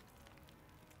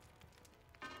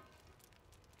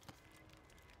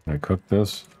 Can I cook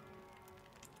this?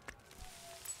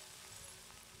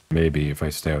 Maybe if I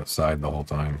stay outside the whole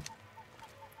time.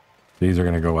 These are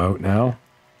gonna go out now.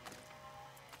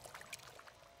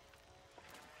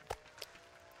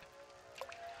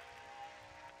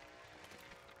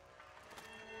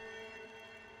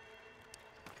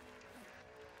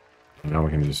 Now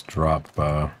we can just drop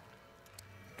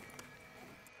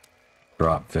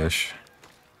fish.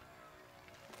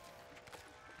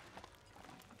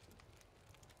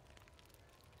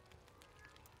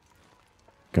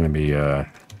 Gonna be it's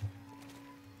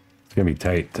gonna be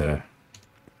tight. I'm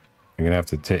gonna have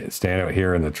to stand out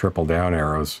here in the triple down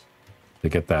arrows to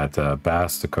get that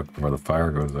bass to cook before the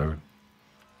fire goes out.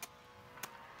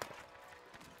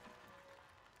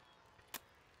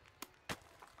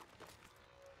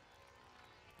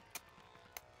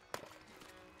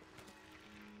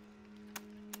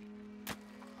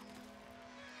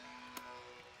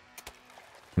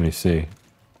 Let me see.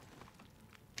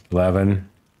 11,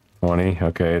 20.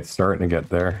 Okay, it's starting to get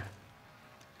there.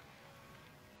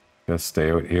 Just stay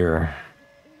out here.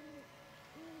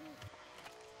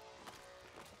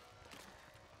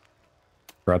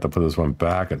 Forgot to put this one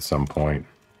back at some point.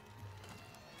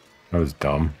 That was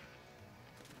dumb.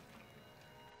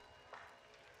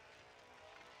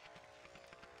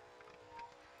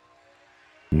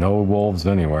 No wolves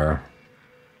anywhere.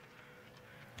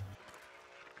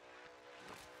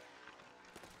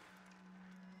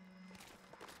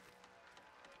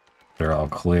 They're all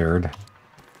cleared.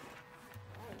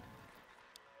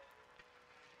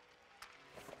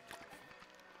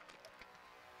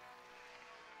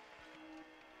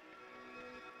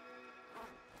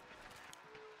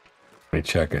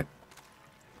 check it.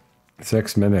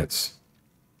 6 minutes.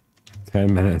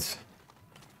 10 minutes.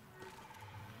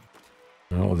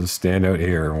 Well, we'll just stand out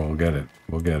here and we'll get it.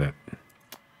 We'll get it.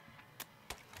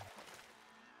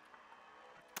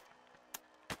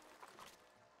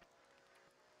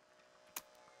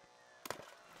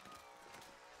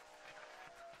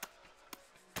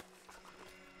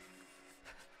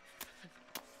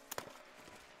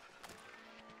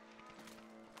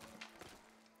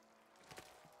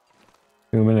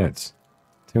 Two minutes.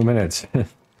 2 minutes. Okay,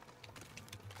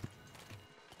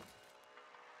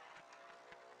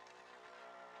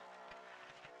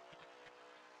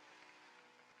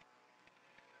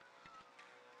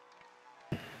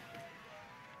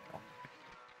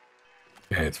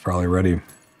 it's probably ready.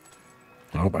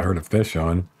 Oh, I heard a fish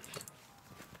on.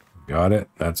 Got it.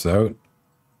 That's out.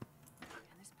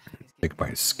 Take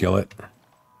my skillet.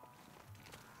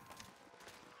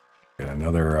 Get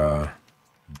another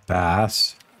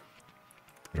bass.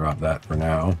 Drop that for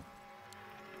now.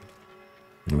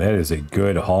 And that is a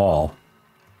good haul.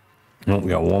 Oh, we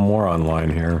got one more online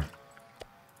here.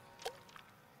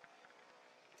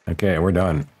 Okay, we're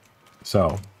done.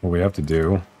 So, what we have to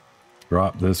do,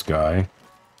 drop this guy.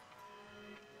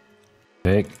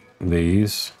 Take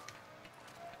these.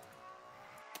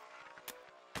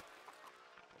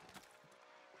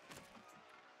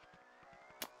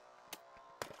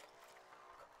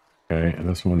 Okay, and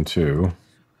this one too.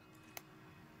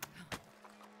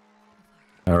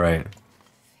 All right.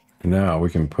 Now we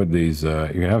can put these, you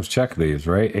can have check these,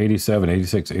 right? 87,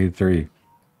 86, 83,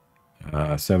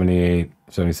 78,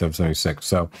 77, 76.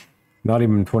 So not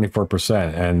even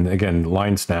 24%. And again,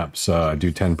 line snaps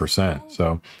do 10%.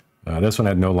 So this one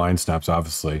had no line snaps,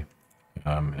 obviously.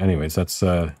 Anyways, that's,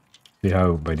 see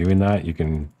how by doing that, you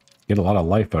can get a lot of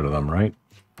life out of them, right?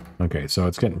 Okay, so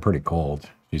it's getting pretty cold.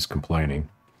 She's complaining.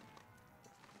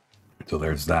 So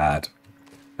there's that.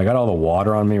 I got all the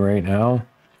water on me right now.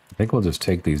 I think we'll just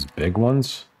take these big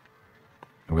ones.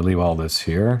 And we leave all this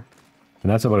here. And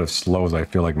that's about as slow as I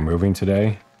feel like moving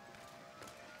today.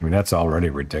 I mean, that's already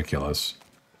ridiculous.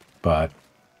 But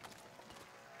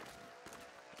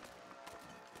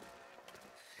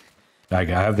I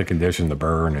have the condition to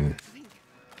burn, and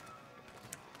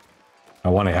I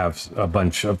want to have a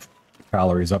bunch of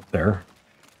calories up there.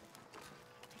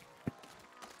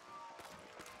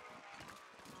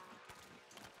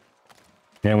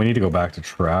 Yeah, we need to go back to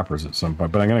trappers at some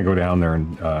point, but I'm going to go down there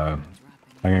and I'm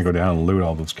going to go down and loot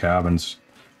all those cabins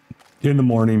in the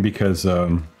morning because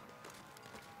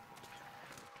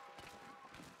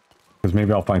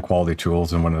maybe I'll find quality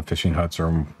tools in one of the fishing huts,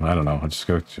 or I don't know. I'll just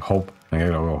go hope. I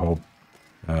gotta go hope.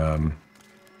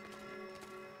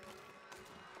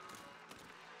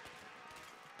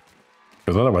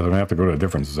 Because otherwise I'm going to have to go to a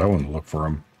different zone to look for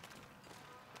them.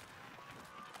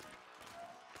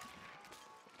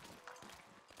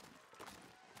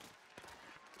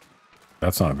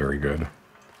 That's not very good.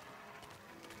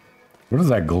 What is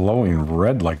that glowing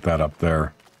red like that up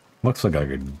there? Looks like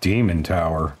a demon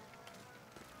tower.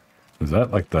 Is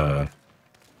that like the...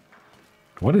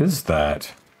 What is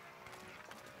that?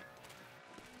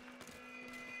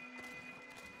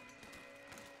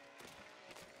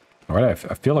 Alright,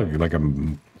 I feel like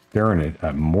I'm staring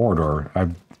at Mordor.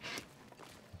 I've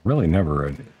really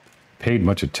never paid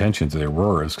much attention to the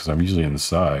auroras because I'm usually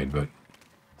inside, but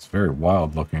it's very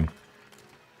wild looking.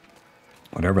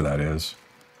 Whatever that is.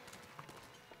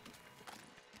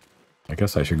 I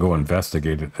guess I should go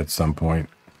investigate it at some point.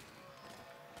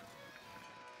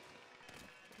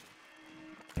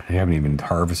 I haven't even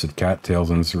harvested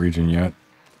cattails in this region yet.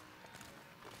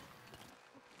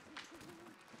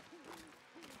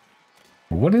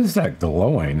 What is that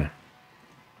glowing? I'm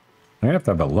gonna have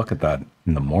to have a look at that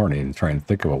in the morning and try and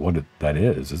think about what that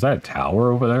is. Is that a tower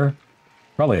over there?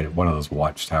 Probably one of those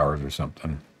watchtowers or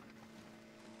something.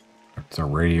 It's a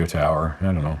radio tower. I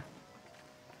don't know.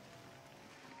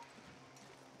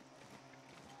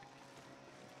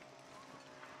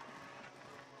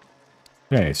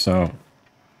 Okay, so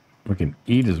we can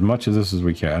eat as much of this as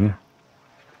we can.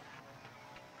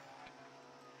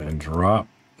 And drop.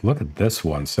 Look at this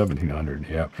one, 1700.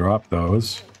 Yep, drop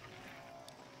those.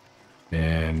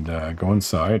 And go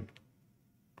inside.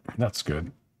 That's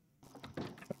good.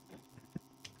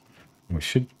 We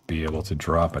should be able to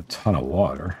drop a ton of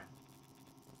water.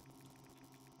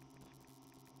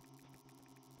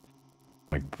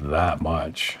 Like that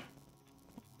much.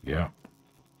 Yeah.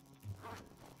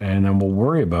 And then we'll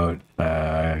worry about,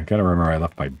 I gotta remember I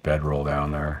left my bedroll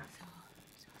down there.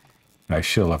 I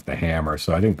should have left the hammer,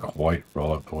 so I didn't quite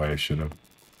roll it the way I should have.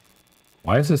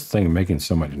 Why is this thing making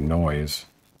so much noise?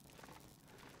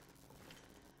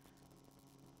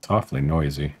 awfully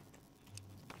noisy.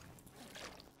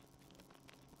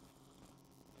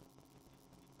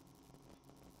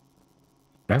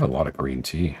 I have a lot of green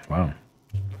tea. Wow.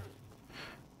 I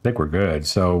think we're good.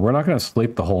 So we're not going to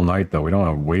sleep the whole night, though. We don't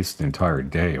want to waste the entire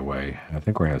day away. I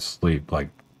think we're going to sleep like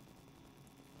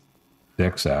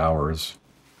 6 hours.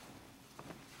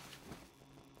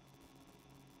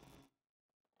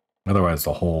 Otherwise,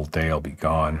 the whole day will be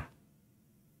gone.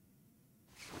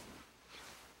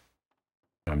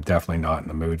 I'm definitely not in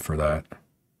the mood for that.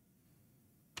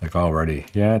 Like already.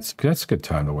 Yeah, it's a good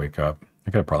time to wake up.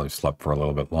 I could have probably slept for a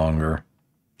little bit longer.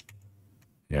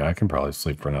 Yeah, I can probably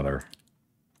sleep for another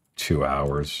 2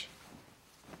 hours.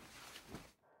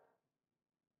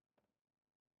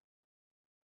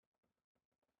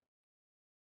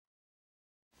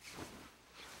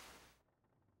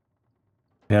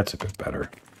 Yeah, that's a bit better.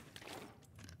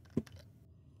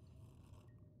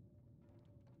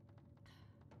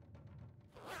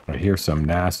 I hear some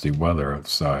nasty weather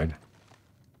outside.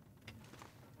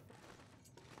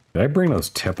 Did I bring those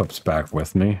tip-ups back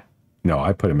with me? No,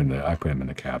 I put them in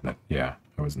the cabinet. Yeah,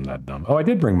 I wasn't that dumb. Oh, I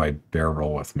did bring my bear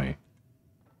roll with me.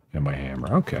 And my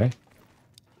hammer. Okay.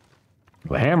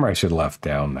 The hammer I should have left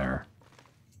down there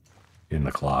in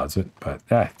the closet, but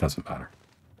it doesn't matter.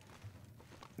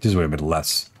 Just would have been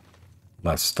less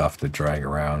stuff to drag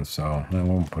around, so I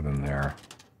won't put in there.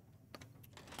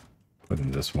 Put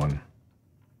in this one.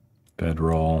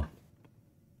 Bedroll.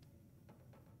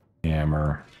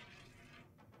 Hammer.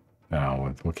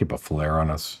 Now we'll keep a flare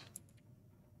on us.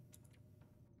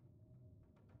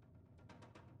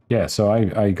 Yeah, so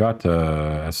I got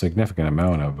a significant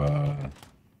amount of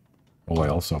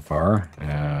oil so far.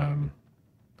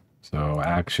 So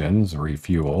actions,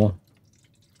 refuel.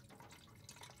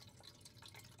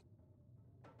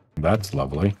 That's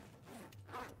lovely.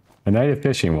 A night of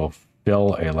fishing will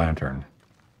fill a lantern.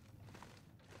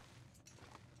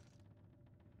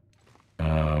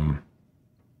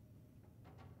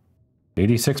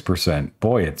 86%.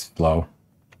 Boy, it's low.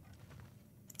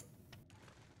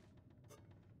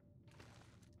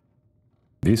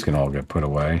 These can all get put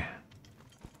away.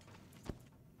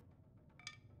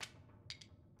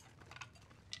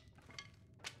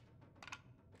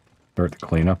 Start to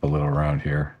clean up a little around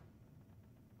here.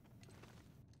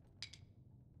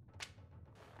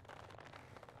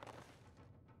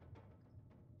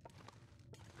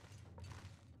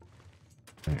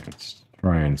 Let's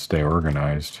try and stay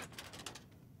organized.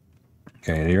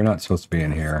 Okay, you're not supposed to be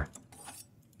in here.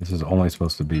 This is only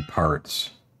supposed to be parts.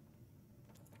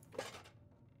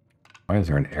 Why is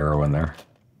there an arrow in there?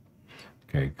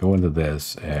 Okay, go into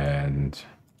this and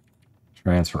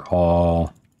transfer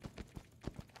all.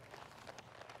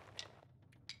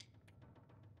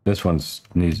 This one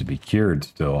needs to be cured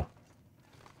still.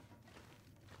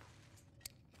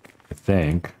 I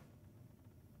think.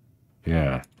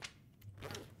 Yeah.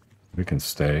 We can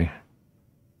stay.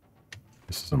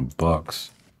 This is some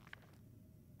books.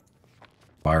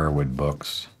 Firewood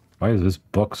books. Why is this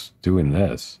book's doing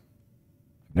this?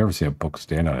 I've never seen a book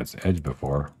stand on its edge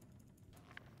before.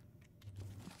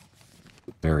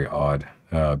 Very odd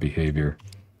behavior.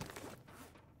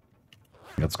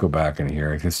 Let's go back in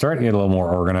here. It's starting to get a little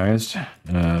more organized.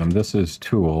 This is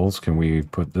tools. Can we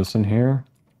put this in here?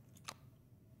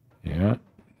 Yeah.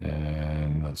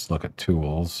 And let's look at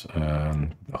tools. The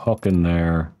hook in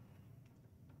there.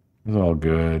 It's all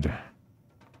good.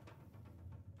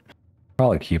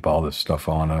 Probably keep all this stuff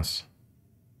on us.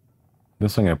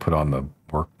 This I'm going to put on the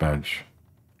workbench.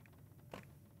 I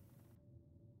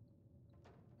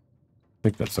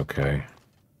think that's okay.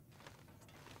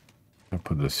 I'll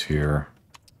put this here.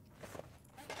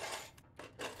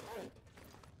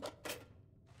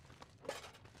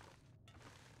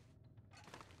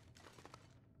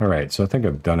 All right, so I think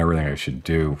I've done everything I should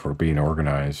do for being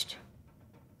organized.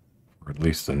 For at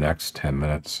least the next 10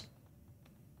 minutes.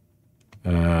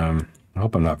 I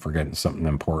hope I'm not forgetting something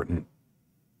important.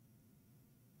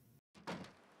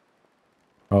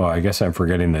 Oh, I guess I'm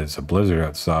forgetting that it's a blizzard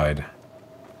outside.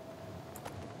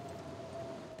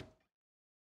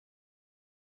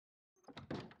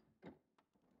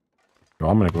 So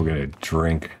I'm gonna go get a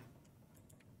drink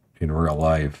in real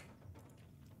life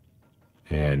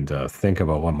and think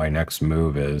about what my next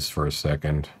move is for a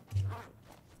second.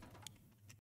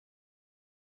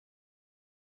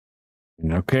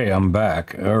 Okay, I'm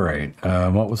back. All right.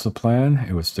 What was the plan?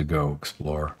 It was to go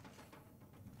explore.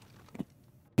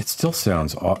 It still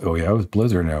sounds... Oh, yeah, it was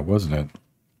blizzard now, wasn't it?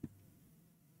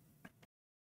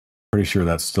 Pretty sure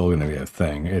that's still going to be a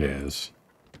thing. It is.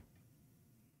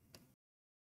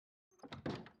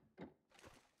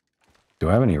 Do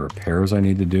I have any repairs I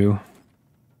need to do?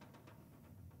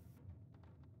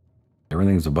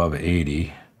 Everything's above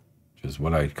 80, which is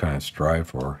what I kind of strive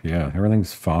for. Yeah,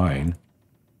 everything's fine.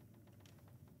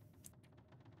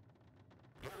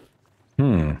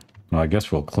 Well, I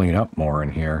guess we'll clean up more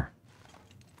in here.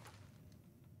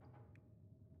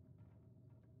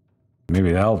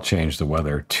 Maybe that'll change the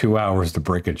weather. 2 hours to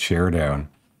break a chair down.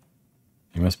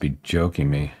 You must be joking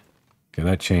me. Okay,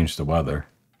 that changed the weather.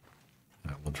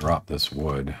 We'll drop this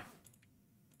wood.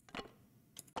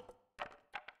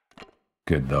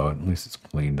 Good though, at least it's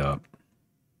cleaned up.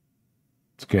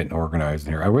 It's getting organized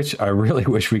in here. I really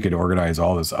wish we could organize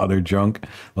all this other junk.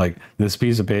 Like this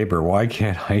piece of paper, why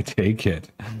can't I take it?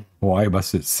 Why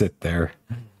must it sit there?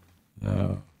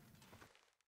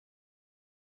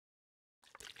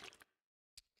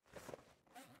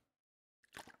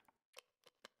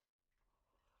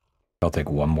 I'll take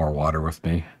one more water with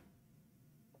me.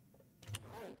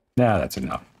 Nah, that's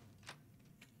enough.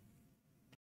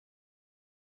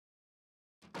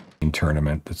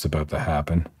 Tournament that's about to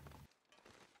happen.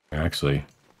 Actually,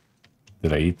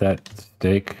 did I eat that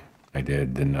steak? I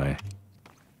did, didn't I?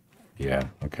 Yeah,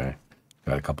 okay.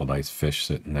 Got a couple nice fish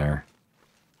sitting there.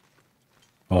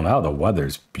 Well, now the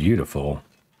weather's beautiful.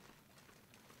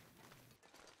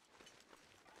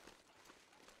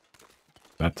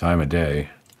 That time of day.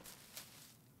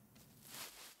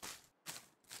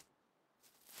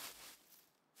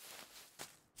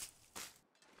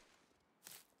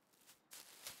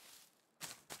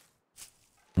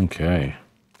 Okay.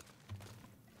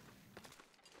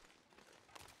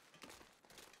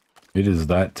 It is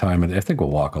that time of day. I think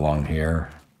we'll walk along here.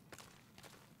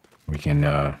 We can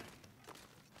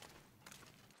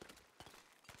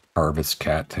harvest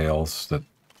cattails that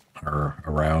are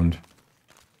around,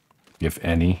 if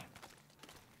any.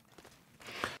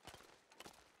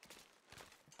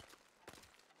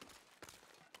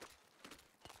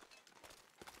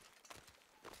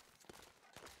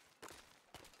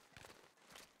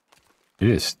 It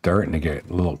is starting to get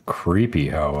a little creepy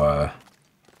how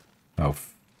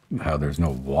there's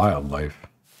no wildlife.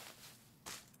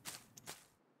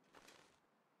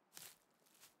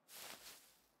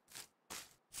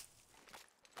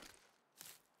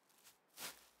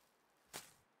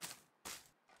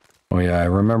 Oh yeah, I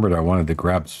remembered I wanted to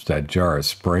grab that jar of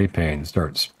spray paint and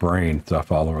start spraying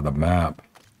stuff all over the map.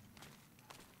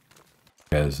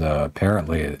 Because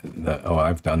apparently,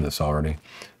 I've done this already.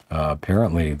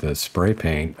 Apparently the spray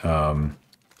paint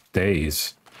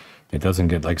stays. It doesn't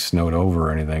get like snowed over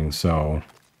or anything, so...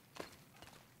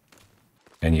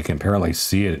 And you can apparently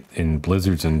see it in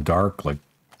blizzards and dark, like,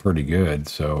 pretty good.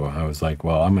 So I was like,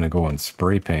 well, I'm going to go and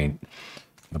spray paint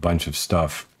a bunch of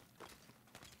stuff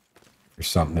for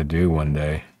something to do one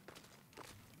day.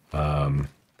 But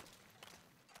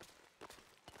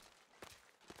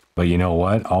you know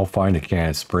what? I'll find a can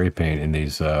of spray paint in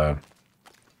these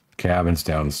cabins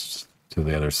down to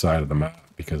the other side of the map,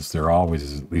 because there always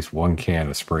is at least one can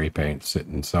of spray paint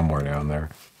sitting somewhere down there.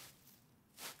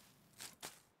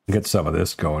 Get some of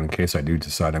this going in case I do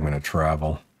decide I'm going to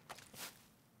travel.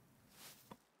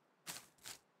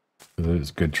 It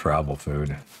is good travel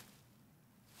food.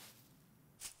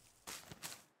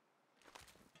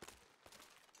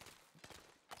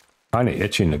 Kind of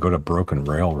itching to go to Broken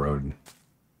Railroad.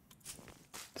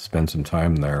 Spend some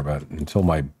time there, but until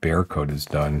my bear coat is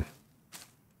done.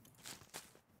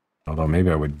 Although maybe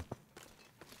I would...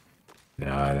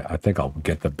 Yeah, I think I'll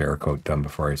get the bear coat done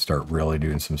before I start really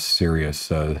doing some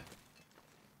serious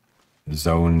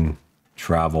zone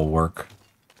travel work.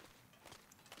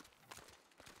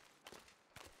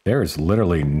 There's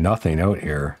literally nothing out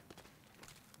here.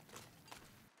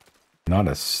 Not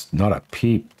a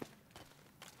peep.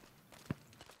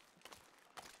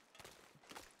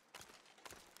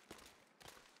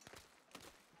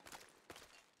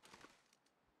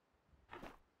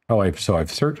 Oh, so I've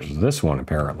searched this one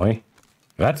apparently.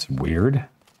 That's weird.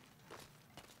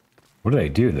 What do they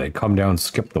do? They come down,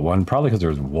 skip the one? Probably because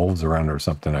there's wolves around or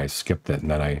something. I skipped it, and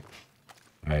then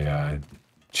I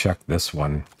checked this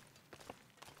one.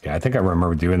 Yeah, I think I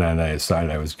remember doing that, and I decided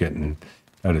I was getting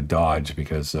out of Dodge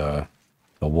because the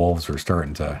wolves were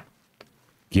starting to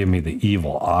give me the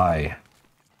evil eye.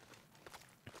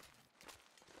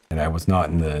 And I was not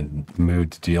in the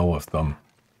mood to deal with them.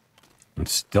 I'm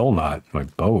still not. My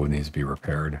bow needs to be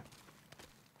repaired.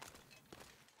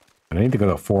 And I need to go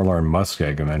to Forlorn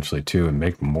Muskeg eventually, too, and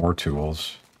make more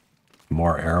tools.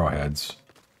 More arrowheads.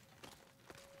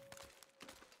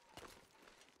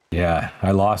 Yeah,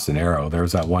 I lost an arrow. There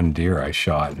was that one deer I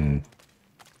shot, and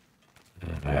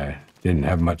I didn't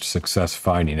have much success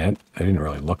finding it. I didn't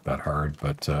really look that hard,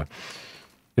 but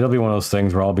it'll be one of those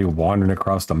things where I'll be wandering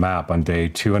across the map on day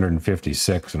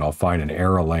 256, and I'll find an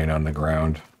arrow laying on the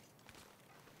ground.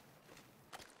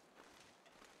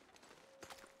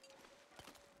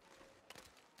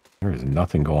 There is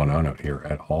nothing going on out here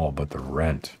at all but the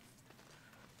rent.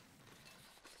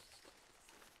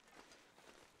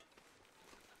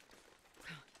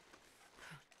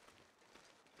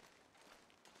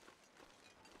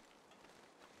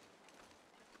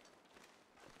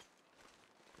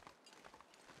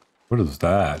 What is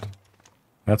that?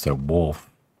 That's a wolf.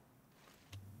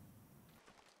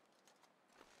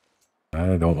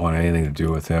 I don't want anything to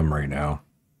do with him right now.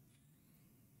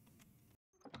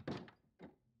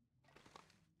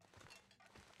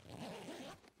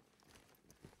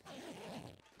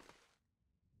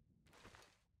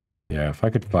 Yeah, if I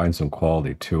could find some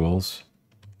quality tools,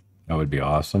 that would be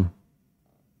awesome.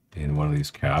 In one of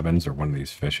these cabins or one of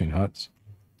these fishing huts.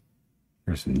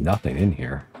 There's nothing in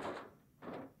here.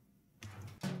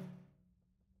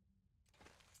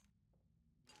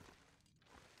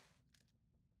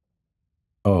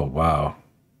 Oh, wow.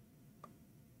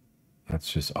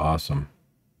 That's just awesome.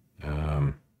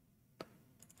 I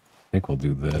think we'll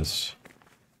do this.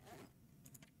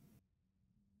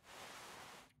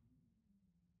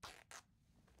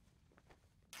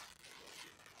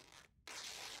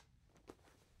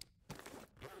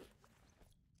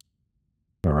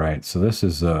 All right, so this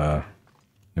is, I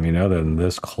mean, other than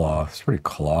this cloth, it's pretty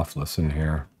clothless in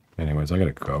here. Anyways, I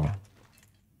gotta go.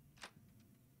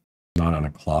 Not on a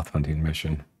cloth hunting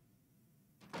mission.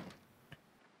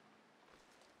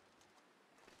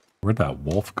 Where'd that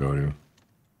wolf go to?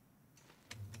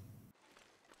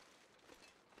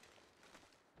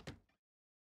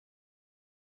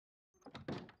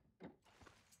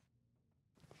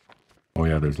 Oh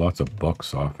yeah, there's lots of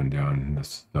books off and down in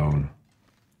this zone.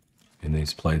 In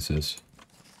these places.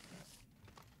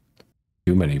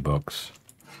 Too many books.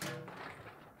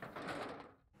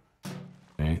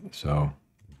 Okay, so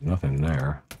nothing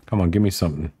there. Come on, give me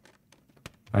something.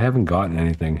 I haven't gotten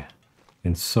anything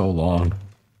in so long.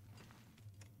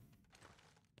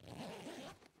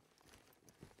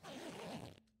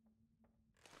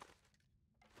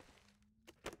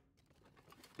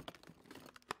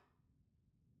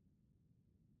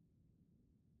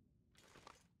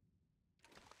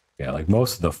 Yeah, like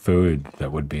most of the food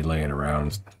that would be laying around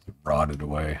is rotted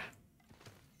away.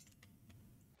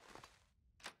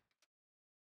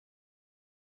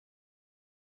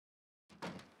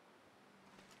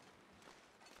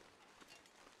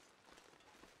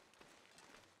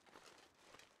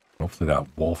 Hopefully that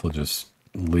wolf will just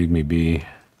leave me be.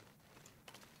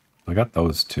 I got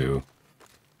those two.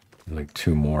 Like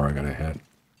two more I gotta hit.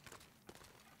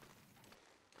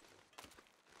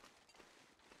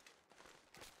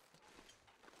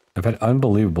 I've had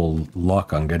unbelievable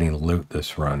luck on getting loot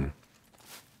this run.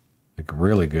 Like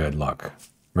really good luck.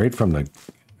 Right from the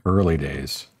early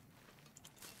days.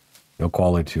 No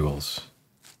quality tools.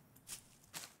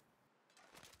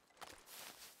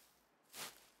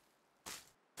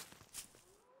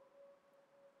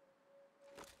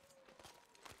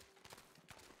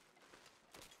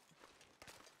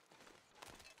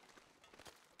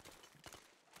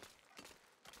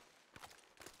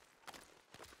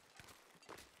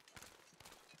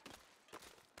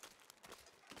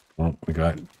 Well, we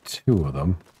got two of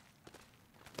them.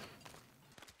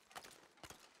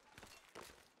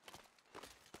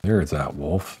 There's that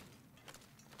wolf.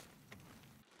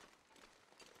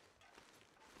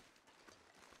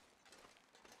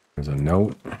 There's a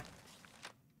note.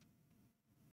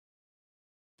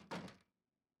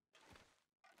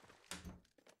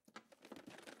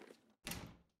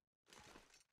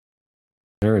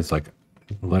 There is like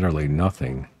literally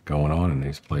nothing going on in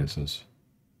these places.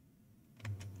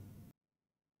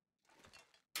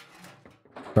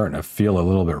 Starting to feel a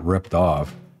little bit ripped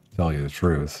off, to tell you the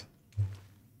truth.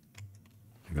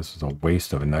 This was a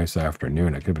waste of a nice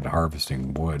afternoon. I could have been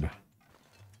harvesting wood.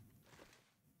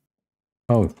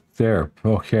 Oh, there.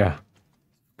 Oh, yeah.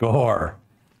 Gore.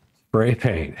 Spray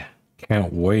paint.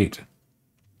 Can't wait.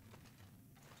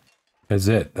 That's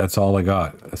it. That's all I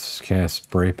got. This can of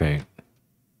spray paint.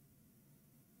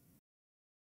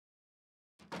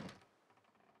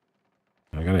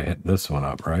 I gotta hit this one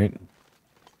up, right?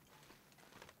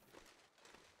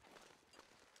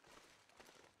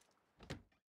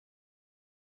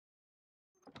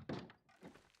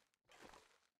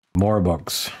 More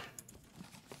books.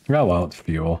 Oh, well, it's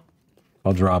fuel.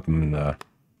 I'll drop them in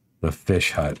the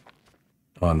fish hut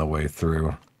on the way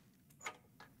through.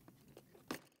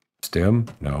 Stim?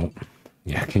 No.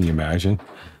 Yeah, can you imagine?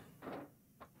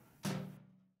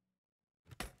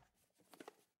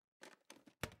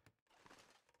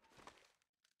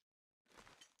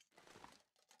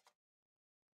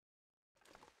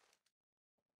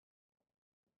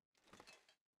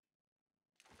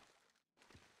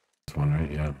 This one,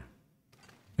 right? Yeah.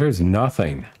 There's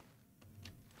nothing.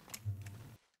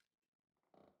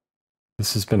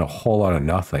 This has been a whole lot of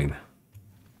nothing.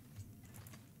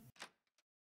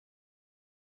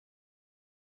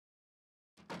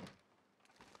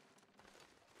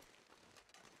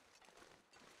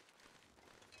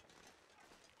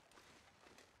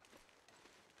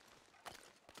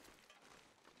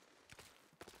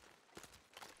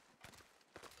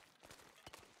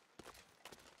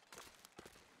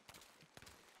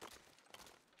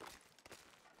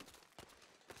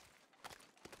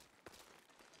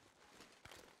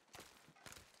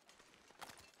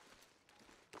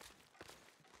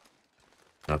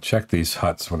 I'll check these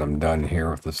huts when I'm done here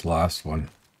with this last one.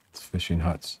 It's fishing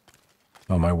huts.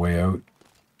 On my way out.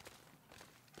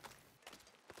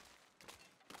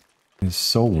 It's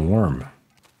so warm.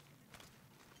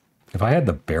 If I had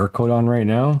the bear coat on right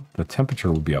now, the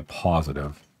temperature would be a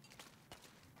positive.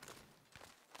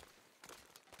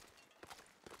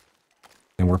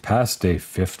 And we're past day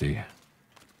 50.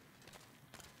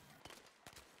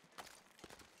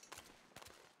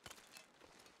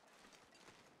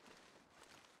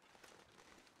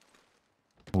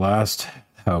 Last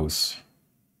house.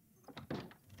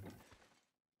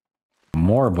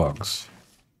 More books.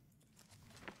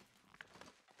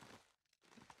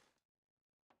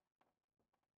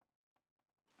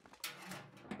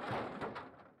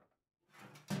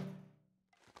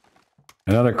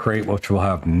 Another crate which will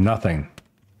have nothing.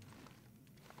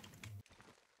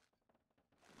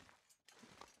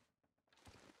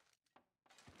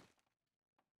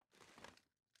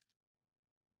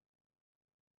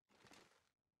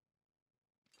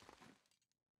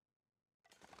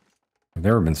 I've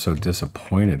never been so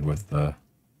disappointed with the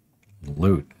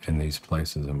loot in these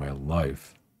places in my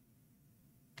life.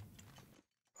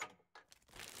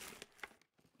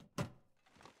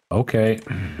 Okay.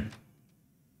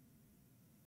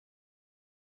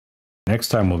 Next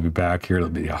time we'll be back here, it'll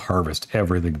be to harvest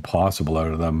everything possible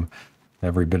out of them.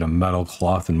 Every bit of metal,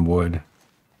 cloth, and wood.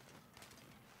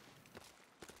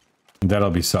 That'll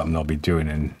be something they'll be doing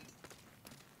in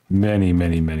many,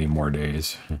 many, many more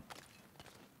days.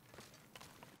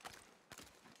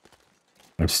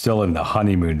 I'm still in the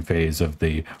honeymoon phase of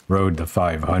the road to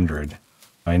 500.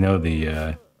 I know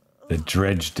the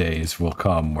dredge days will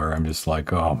come where I'm just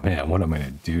like, oh man, what am I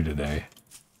going to do today?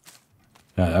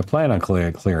 I plan on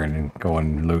clearing and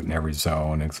going looting every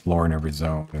zone, exploring every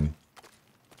zone, and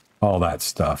all that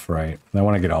stuff, right? I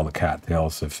want to get all the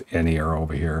cattails, if any, are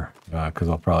over here, because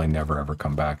I'll probably never ever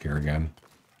come back here again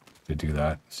to do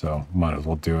that. So might as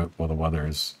well do it while the weather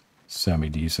is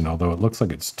semi-decent, although it looks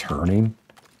like it's turning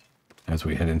as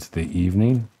we head into the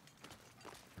evening,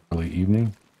 early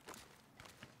evening.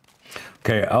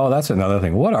 Okay, oh, that's another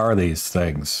thing. What are these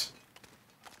things?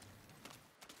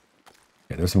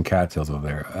 Okay, there's some cattails over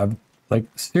there. Like,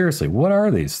 seriously, what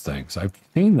are these things? I've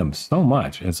seen them so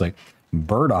much. It's like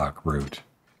burdock root.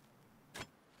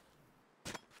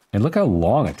 And look how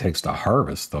long it takes to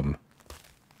harvest them.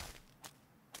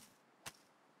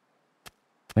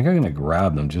 I think I'm going to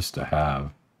grab them just to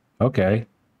have. Okay.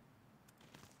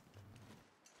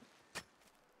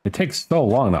 It takes so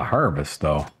long to harvest,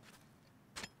 though.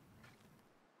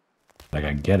 Like,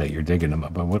 I get it, you're digging them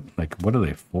up, but what are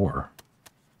they for?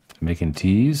 Making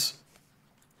teas?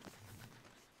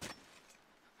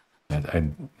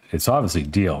 It's obviously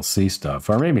DLC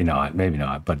stuff, or maybe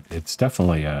not, but it's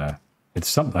definitely, it's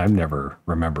something I never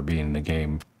remember being in the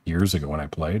game years ago when I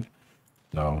played.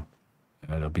 So,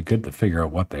 it'll be good to figure out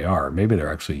what they are. Maybe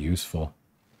they're actually useful.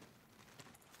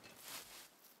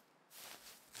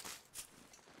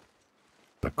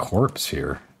 The corpse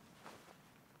here.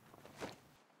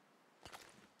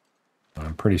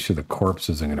 I'm pretty sure the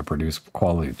corpse isn't going to produce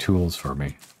quality tools for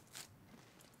me.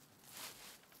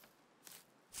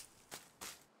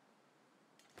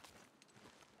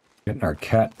 Getting our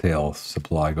cattail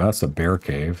supply. Well, that's a bear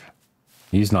cave.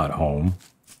 He's not home.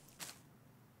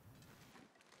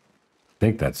 I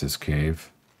think that's his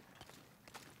cave.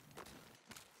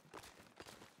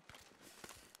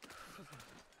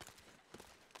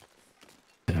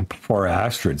 And poor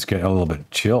Astrid's getting a little bit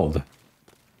chilled.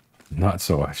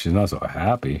 She's not so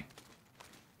happy.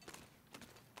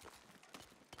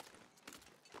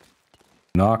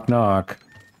 Knock, knock.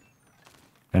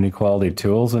 Any quality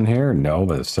tools in here? No,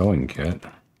 but a sewing kit.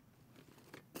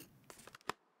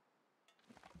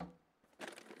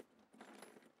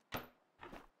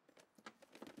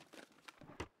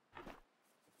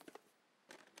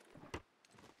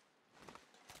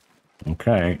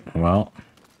 Okay, well.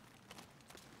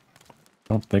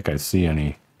 I don't think I see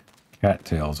any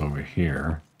cattails over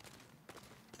here.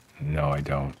 No, I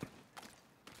don't.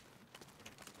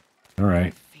 All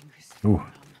right. Ooh,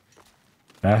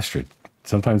 Astrid,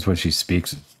 sometimes when she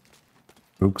speaks, it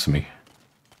spooks me.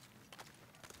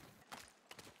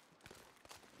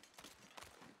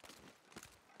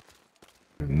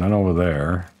 There's none over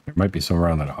there. There might be somewhere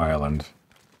on that island.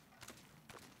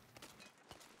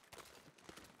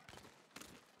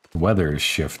 The weather is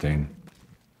shifting.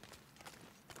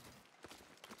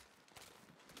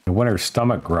 And when her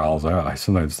stomach growls, I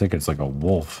sometimes think it's like a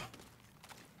wolf.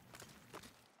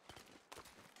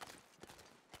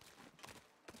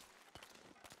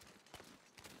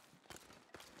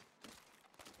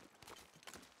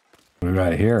 What do we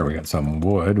got here? We got some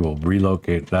wood. We'll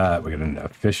relocate that. We got a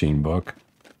fishing book.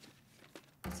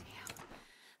 Damn,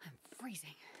 I'm freezing.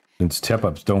 Since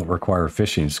tip-ups don't require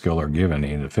fishing skill or give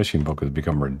any, the fishing book has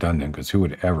become redundant because who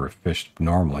would ever fish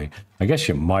normally? I guess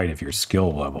you might if your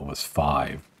skill level was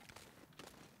 5.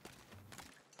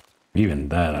 Even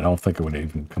then, I don't think it would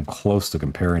even come close to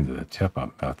comparing to the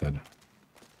tip-up method.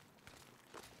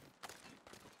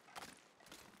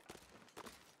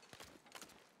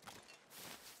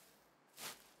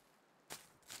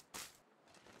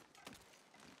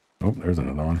 Oh, there's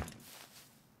another one.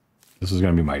 This is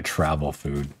going to be my travel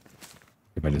food.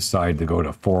 If I decide to go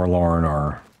to Forlorn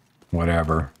or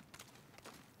whatever.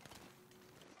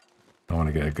 I want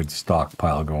to get a good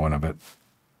stockpile going of it.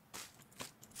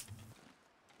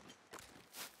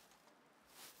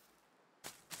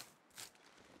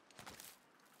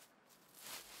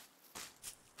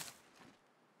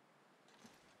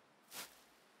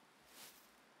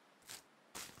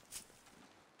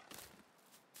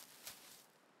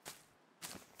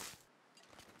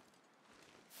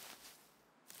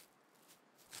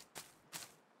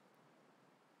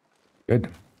 Good.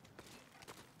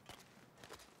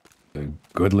 A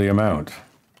goodly amount.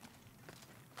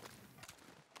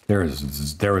 There is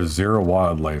 0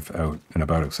 wildlife out and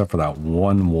about except for that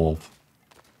one wolf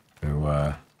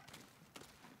who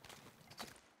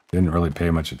didn't really pay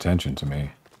much attention to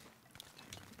me.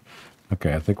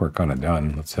 Okay, I think we're kind of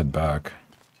done. Let's head back.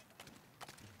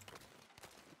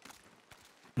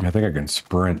 I think I can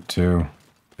sprint too.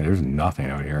 Hey, there's nothing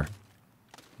out here.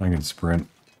 I can sprint.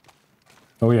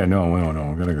 Oh yeah, no,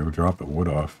 I'm gonna go drop the wood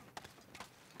off.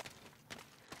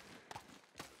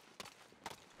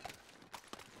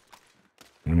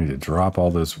 I need to drop all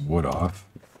this wood off.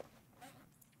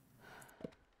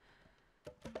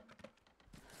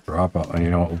 Drop all, you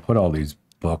know what, we'll put all these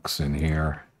books in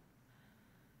here.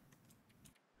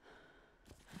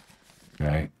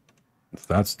 Okay. So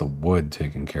that's the wood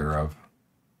taken care of.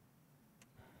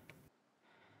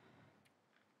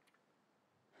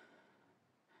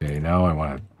 Okay, now I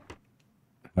want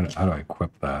to... How do I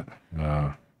equip that?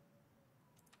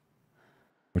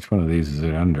 Which one of these is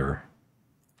it under?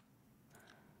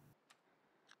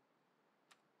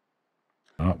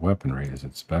 Not weaponry. Is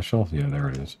it special? Yeah, there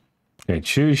it is. Okay,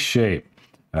 choose shape.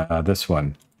 This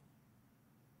one.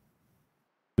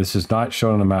 This is not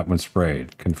shown on the map when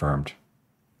sprayed. Confirmed.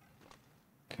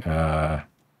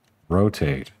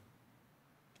 Rotate.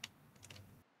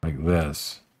 Like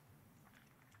this.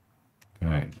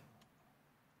 Okay.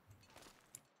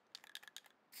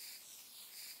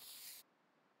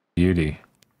 Beauty.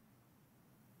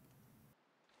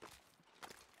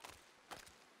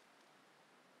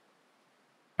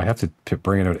 I have to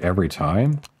bring it out every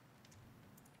time?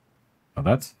 Oh,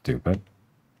 that's stupid.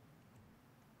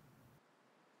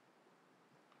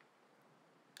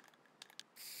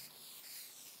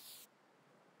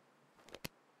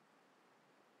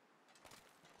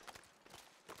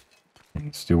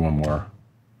 Let's do one more.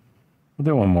 We'll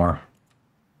do one more.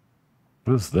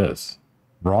 What is this?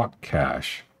 Rock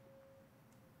cache.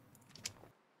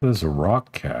 What is a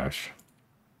rock cache?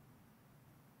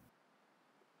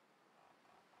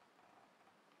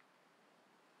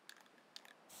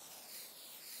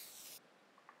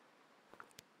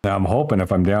 Now I'm hoping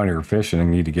if I'm down here fishing and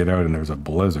need to get out and there's a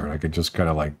blizzard, I could just kind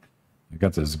of like, I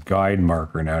got this guide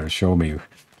marker now to show me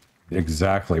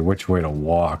exactly which way to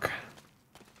walk.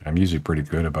 I'm usually pretty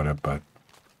good about it, but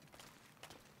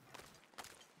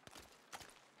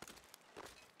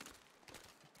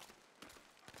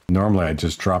normally I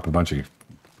just drop a bunch of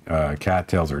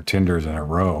cattails or tinders in a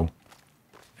row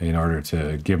in order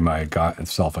to give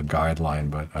myself a guideline,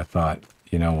 but I thought,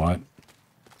 you know what?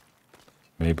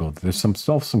 Maybe there's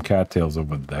still some cattails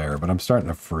over there, but I'm starting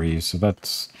to freeze, so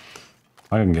that's...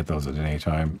 I can get those at any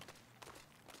time.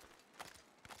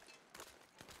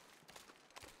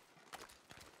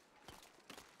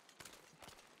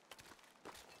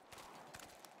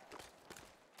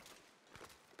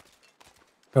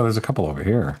 Oh, there's a couple over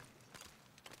here.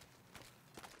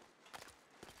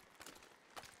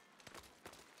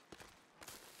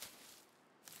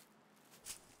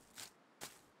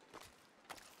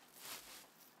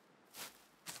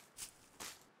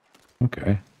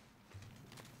 Okay.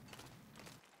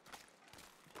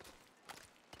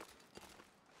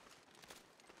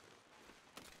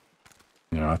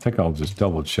 You know, I think I'll just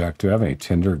double check. Do I have any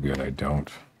tinder? Good, I don't.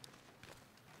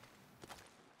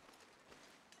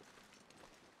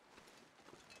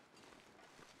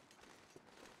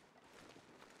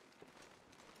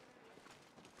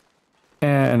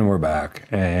 And we're back.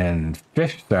 And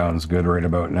fish sounds good right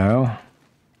about now.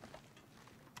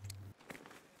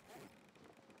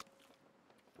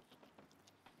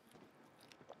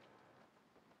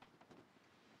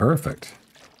 Perfect.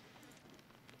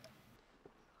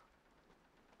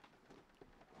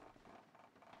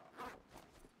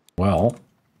 Well,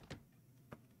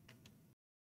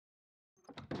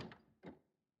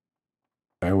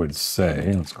 I would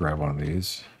say, let's grab one of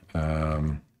these.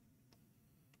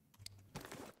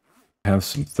 Have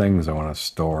some things I want to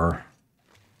store.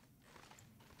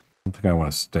 I don't think I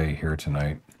want to stay here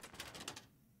tonight.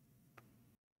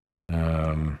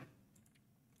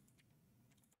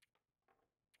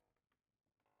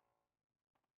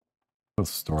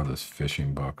 Let's store this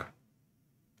fishing book.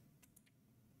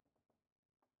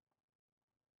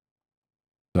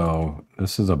 So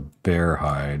this is a bear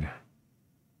hide.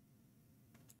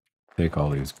 Take all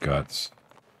these guts.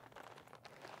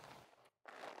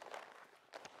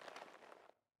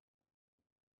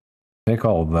 Take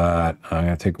all that. I'm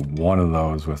going to take one of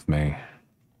those with me.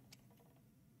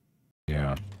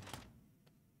 Yeah.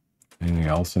 Anything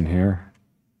else in here?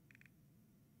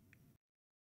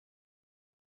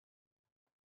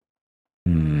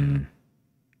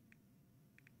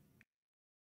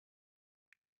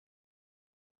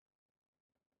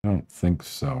 I don't think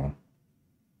so.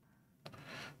 I'm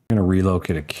going to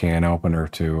relocate a can opener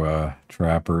to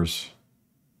trappers.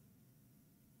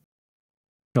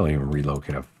 I'll even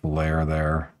relocate a flare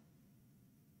there.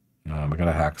 I got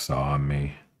a hacksaw on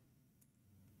me.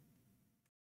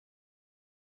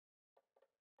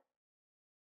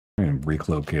 I'm going to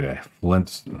relocate a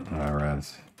flint or a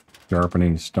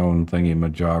sharpening stone thingy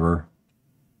majobber.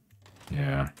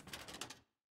 Yeah.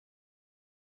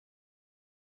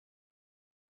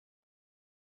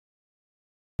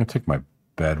 I'm going to take my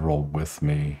bedroll with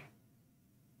me.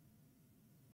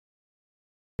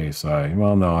 In case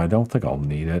well, no, I don't think I'll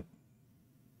need it.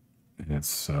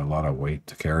 It's a lot of weight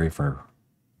to carry for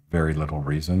very little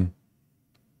reason.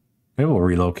 Maybe we'll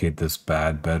relocate this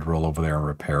bad bedroll over there and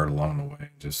repair it along the way.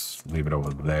 Just leave it over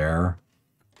there.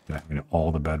 I mean,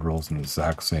 all the bedrolls in the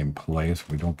exact same place.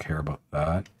 We don't care about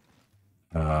that.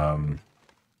 Grab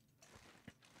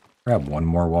one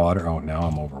more water. Oh, now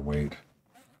I'm overweight.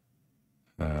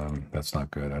 That's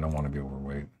not good. I don't want to be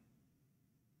overweight.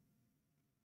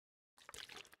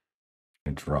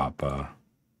 And drop a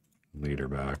liter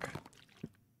back.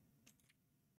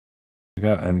 I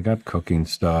got cooking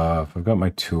stuff. I've got my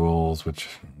tools, which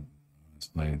is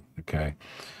like, okay.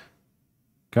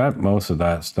 Got most of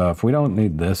that stuff. We don't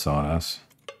need this on us.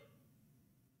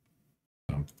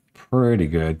 So pretty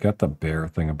good. Got the bear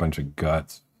thing, a bunch of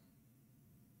guts.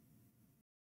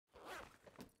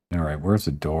 All right, where's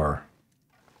the door?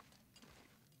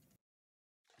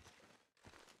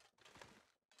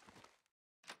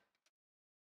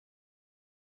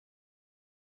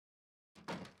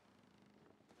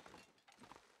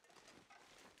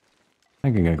 I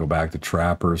think I'm gonna go back to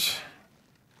trappers.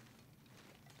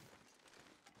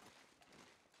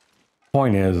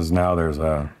 Point is now there's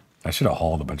I should have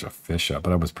hauled a bunch of fish up,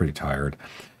 but I was pretty tired.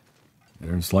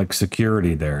 There's like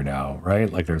security there now,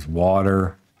 right? Like there's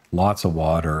water, lots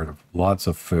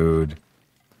of food.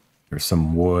 There's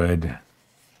some wood,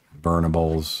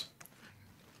 burnables,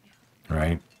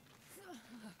 right?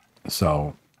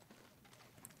 So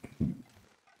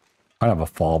I have a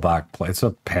fallback place. It's a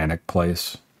panic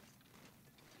place.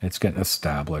 It's getting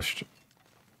established.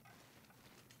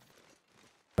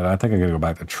 But I think I'm gonna go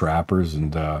back to trappers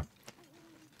and I'm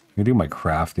gonna do my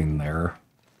crafting there.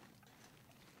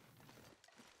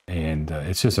 And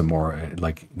it's just a more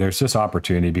like there's this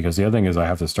opportunity because the other thing is I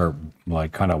have to start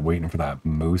like kind of waiting for that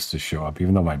moose to show up,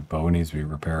 even though my bow needs to be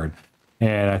repaired.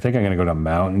 And I think I'm gonna go to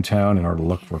Mountain Town in order to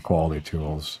look for quality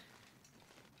tools.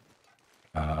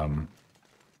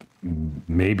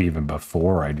 Maybe even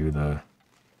before I do the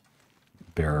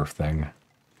bear thing.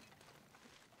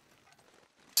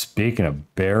 Speaking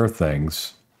of bear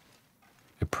things,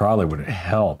 it probably would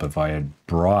help if I had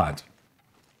brought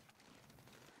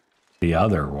the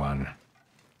other one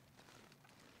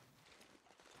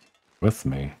with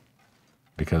me,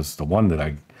 because the one that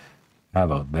I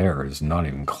have out there is not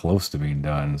even close to being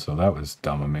done, so that was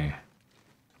dumb of me.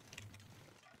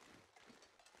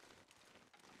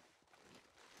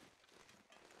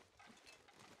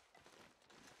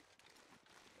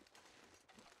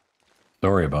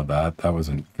 Sorry about that. That was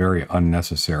a very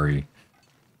unnecessary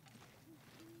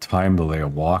time delay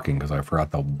of walking because I forgot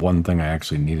the one thing I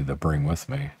actually needed to bring with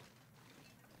me.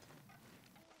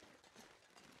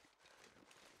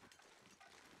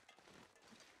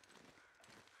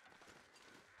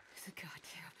 It's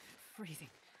goddamn freezing.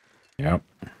 Yep.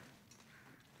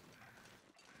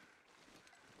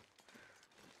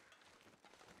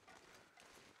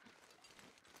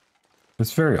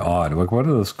 It's very odd. Like, what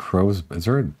are those crows? Is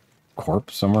there a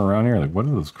corpse somewhere around here? Like, what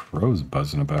are those crows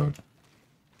buzzing about?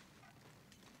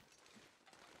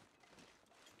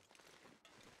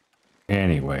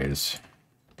 Anyways.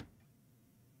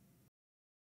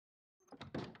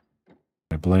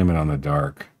 I blame it on the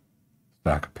dark.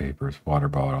 Stack of papers, water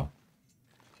bottle.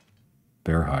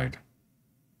 Bear hide.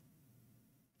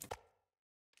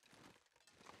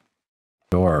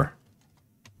 Door.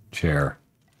 Chair.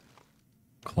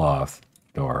 Cloth.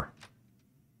 Door.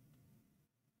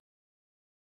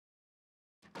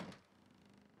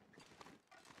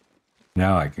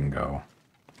 Now I can go.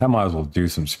 I might as well do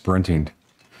some sprinting.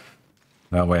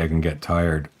 That way I can get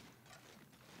tired.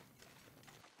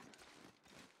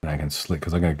 And I can sleep,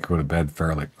 because I'm going to go to bed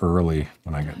fairly early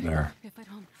when I get there. If I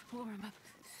don't warm up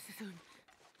soon.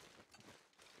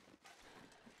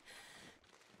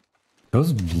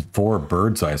 Those 4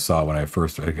 birds I saw when I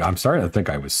first... I'm starting to think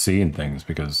I was seeing things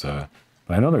because... but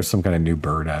I know there's some kind of new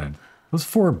bird added. Those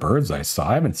 4 birds I saw,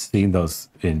 I haven't seen those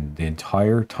in the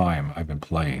entire time I've been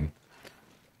playing.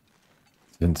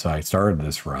 Since I started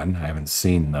this run, I haven't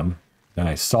seen them. Then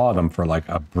I saw them for like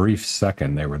a brief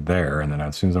second. They were there, and then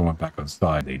as soon as I went back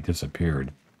outside, they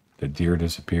disappeared. The deer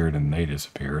disappeared, and they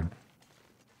disappeared.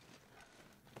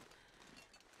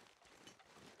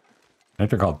 I think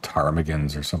they're called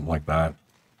ptarmigans or something like that.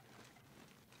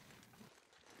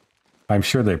 I'm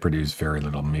sure they produce very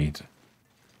little meat.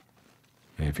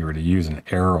 And if you were to use an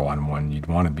arrow on one, you'd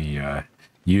want to be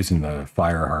using the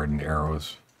fire-hardened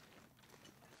arrows.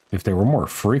 If they were more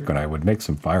frequent, I would make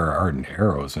some fire-hardened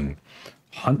arrows and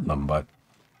hunt them, but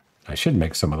I should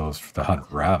make some of those to hunt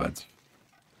rabbits.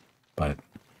 But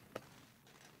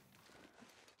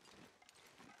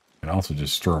I can also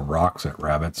just throw rocks at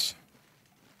rabbits.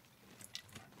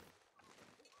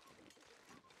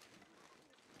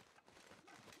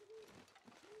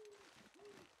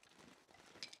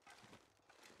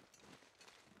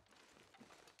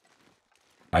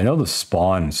 I know the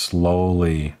spawn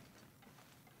slowly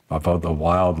about the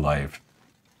wildlife,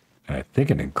 and I think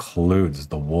it includes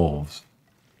the wolves,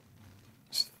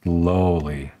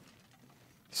 slowly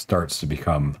starts to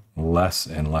become less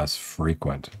and less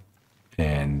frequent.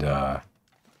 And I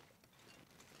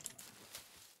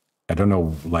don't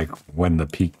know like when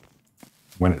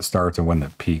it starts and when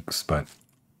it peaks, but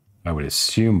I would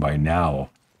assume by now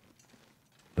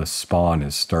the spawn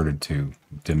has started to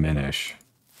diminish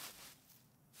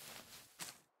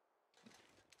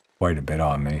quite a bit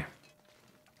on me.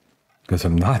 Because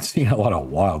I'm not seeing a lot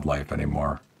of wildlife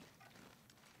anymore.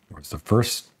 Whereas the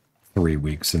first 3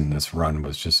 weeks in this run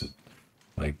was just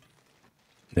like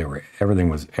everything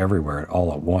was everywhere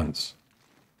all at once.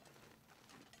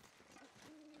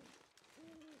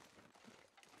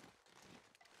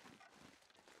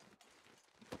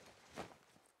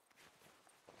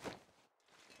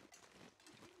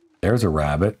 There's a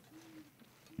rabbit.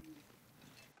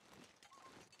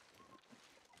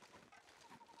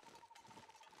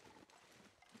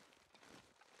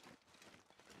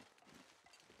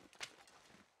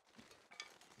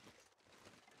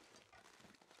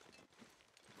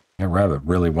 That rabbit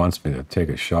really wants me to take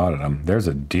a shot at him. There's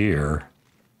a deer.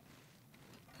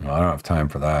 Well, I don't have time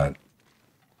for that.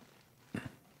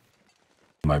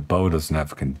 My bow doesn't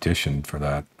have condition for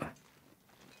that. I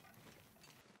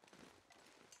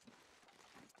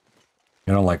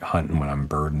don't like hunting when I'm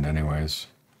burdened anyways.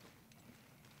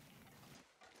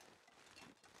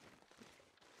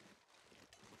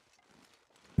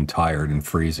 I'm tired and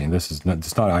freezing. This is not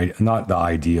the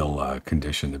ideal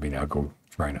condition to be now go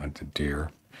trying to hunt a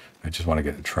deer. I just want to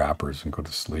get the trappers and go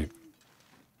to sleep.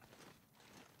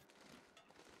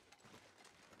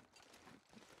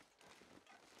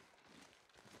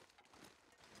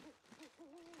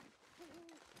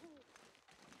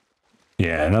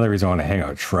 Yeah, another reason I want to hang out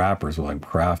with trappers while I'm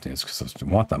crafting is because I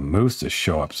want the moose to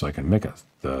show up so I can make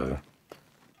the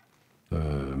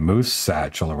moose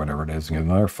satchel or whatever it is and get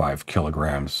another 5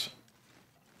 kilograms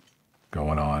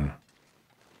going on.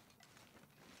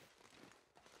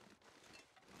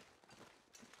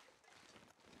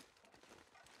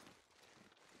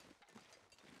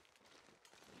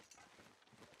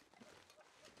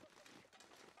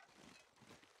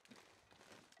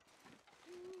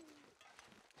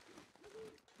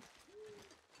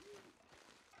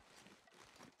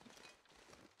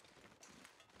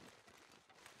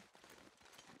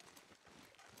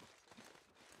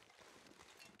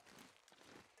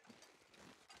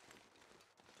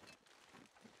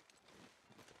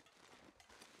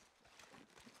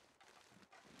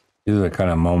 These are the kind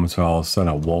of moments when all of a sudden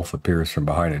a wolf appears from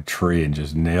behind a tree and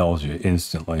just nails you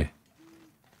instantly.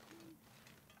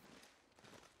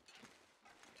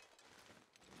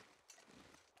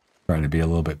 Trying to be a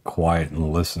little bit quiet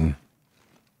and listen.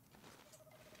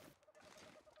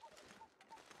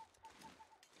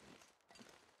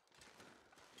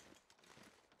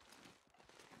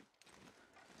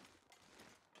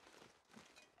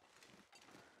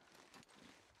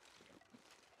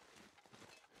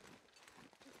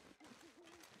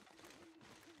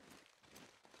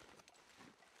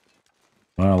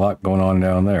 Not a lot going on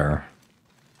down there.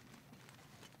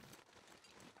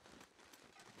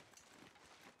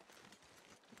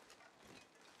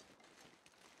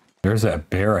 There's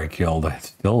that bear I killed. It's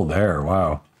still there.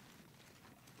 Wow.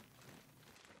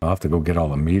 I'll have to go get all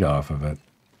the meat off of it.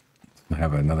 I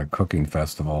have another cooking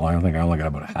festival. I don't think I only got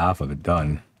about half of it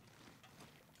done.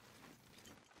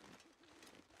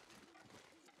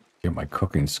 Get my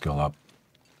cooking skill up.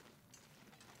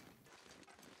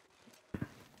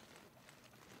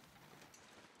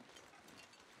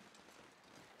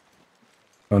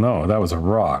 Oh no, that was a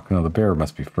rock. No, the bear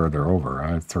must be further over.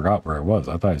 I forgot where I was.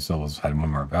 I thought I still had one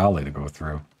more valley to go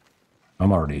through.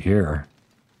 I'm already here.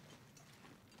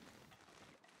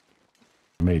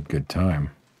 Made good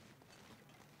time.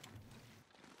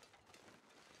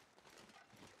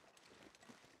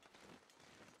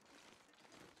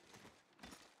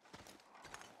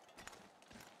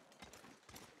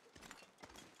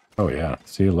 Oh yeah,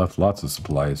 see, left lots of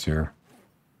supplies here.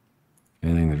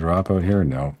 Anything to drop out here?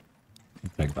 No.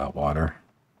 Take that water.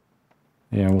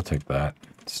 Yeah, we'll take that.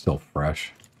 It's still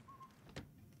fresh.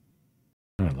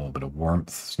 And a little bit of warmth.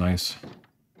 It's nice.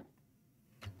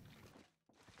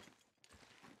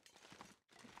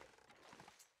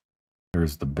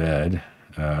 There's the bed.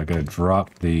 I gotta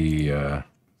drop the...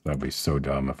 that'd be so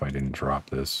dumb if I didn't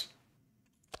drop this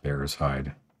bear's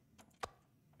hide.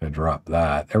 I drop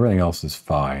that. Everything else is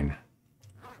fine.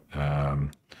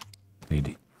 Need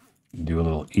to do a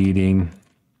little eating.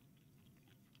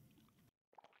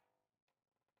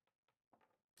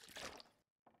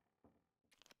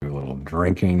 Do a little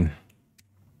drinking.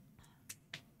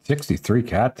 63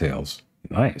 cattails.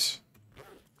 Nice.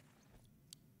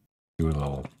 Do a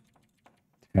little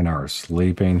 10 hours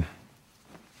sleeping.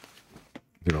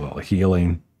 Do a little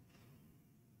healing.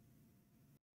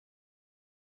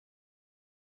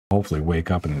 Hopefully wake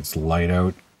up and it's light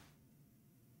out.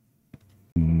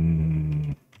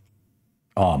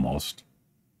 Almost.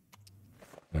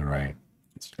 All right.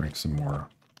 Let's drink some more.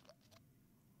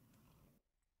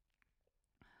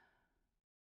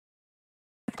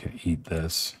 Okay, eat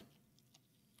this.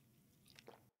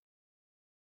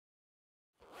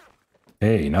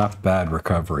 Hey, not bad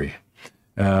recovery.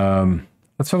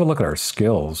 Let's have a look at our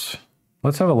skills.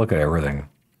 Let's have a look at everything.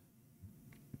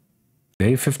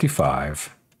 Day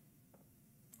 55.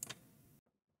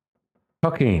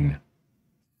 Cooking.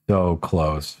 So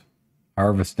close.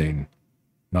 Harvesting.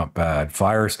 Not bad.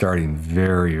 Fire starting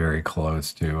very, very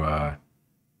close to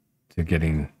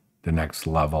getting the next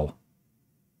level.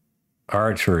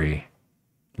 Archery.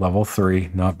 Level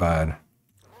 3. Not bad.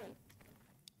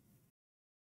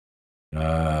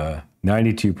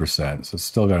 92%. So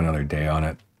still got another day on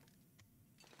it.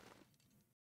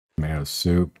 Tomato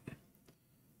soup.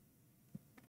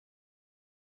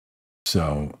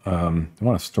 So, I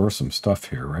want to store some stuff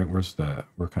here, right?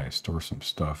 Where can I store some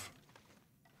stuff?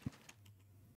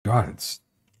 God, it's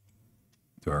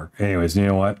dark. Anyways, you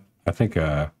know what? I think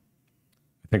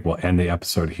we'll end the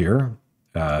episode here,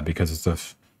 because it's a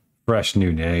fresh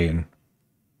new day, and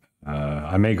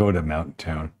I may go to Mountain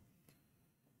Town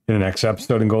in the next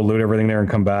episode and go loot everything there and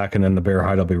come back, and then the bear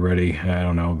hide will be ready. I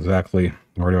don't know exactly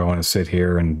where do I want to sit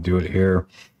here and do it here.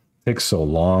 It takes so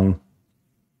long.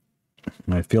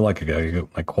 I feel like I gotta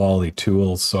get my quality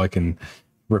tools so I can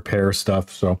repair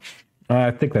stuff. So I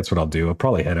think that's what I'll do. I'll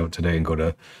probably head out today and go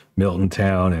to Milton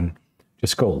Town and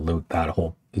just go loot that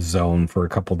whole zone for a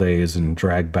couple days and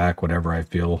drag back whatever I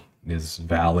feel is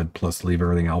valid, plus leave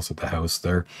everything else at the house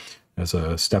there as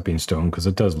a stepping stone, because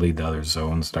it does lead to other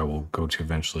zones that I will go to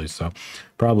eventually. So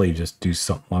probably just do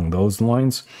something along those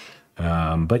lines.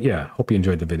 But yeah, hope you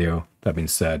enjoyed the video. That being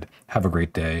said, have a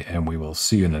great day, and we will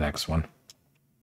see you in the next one.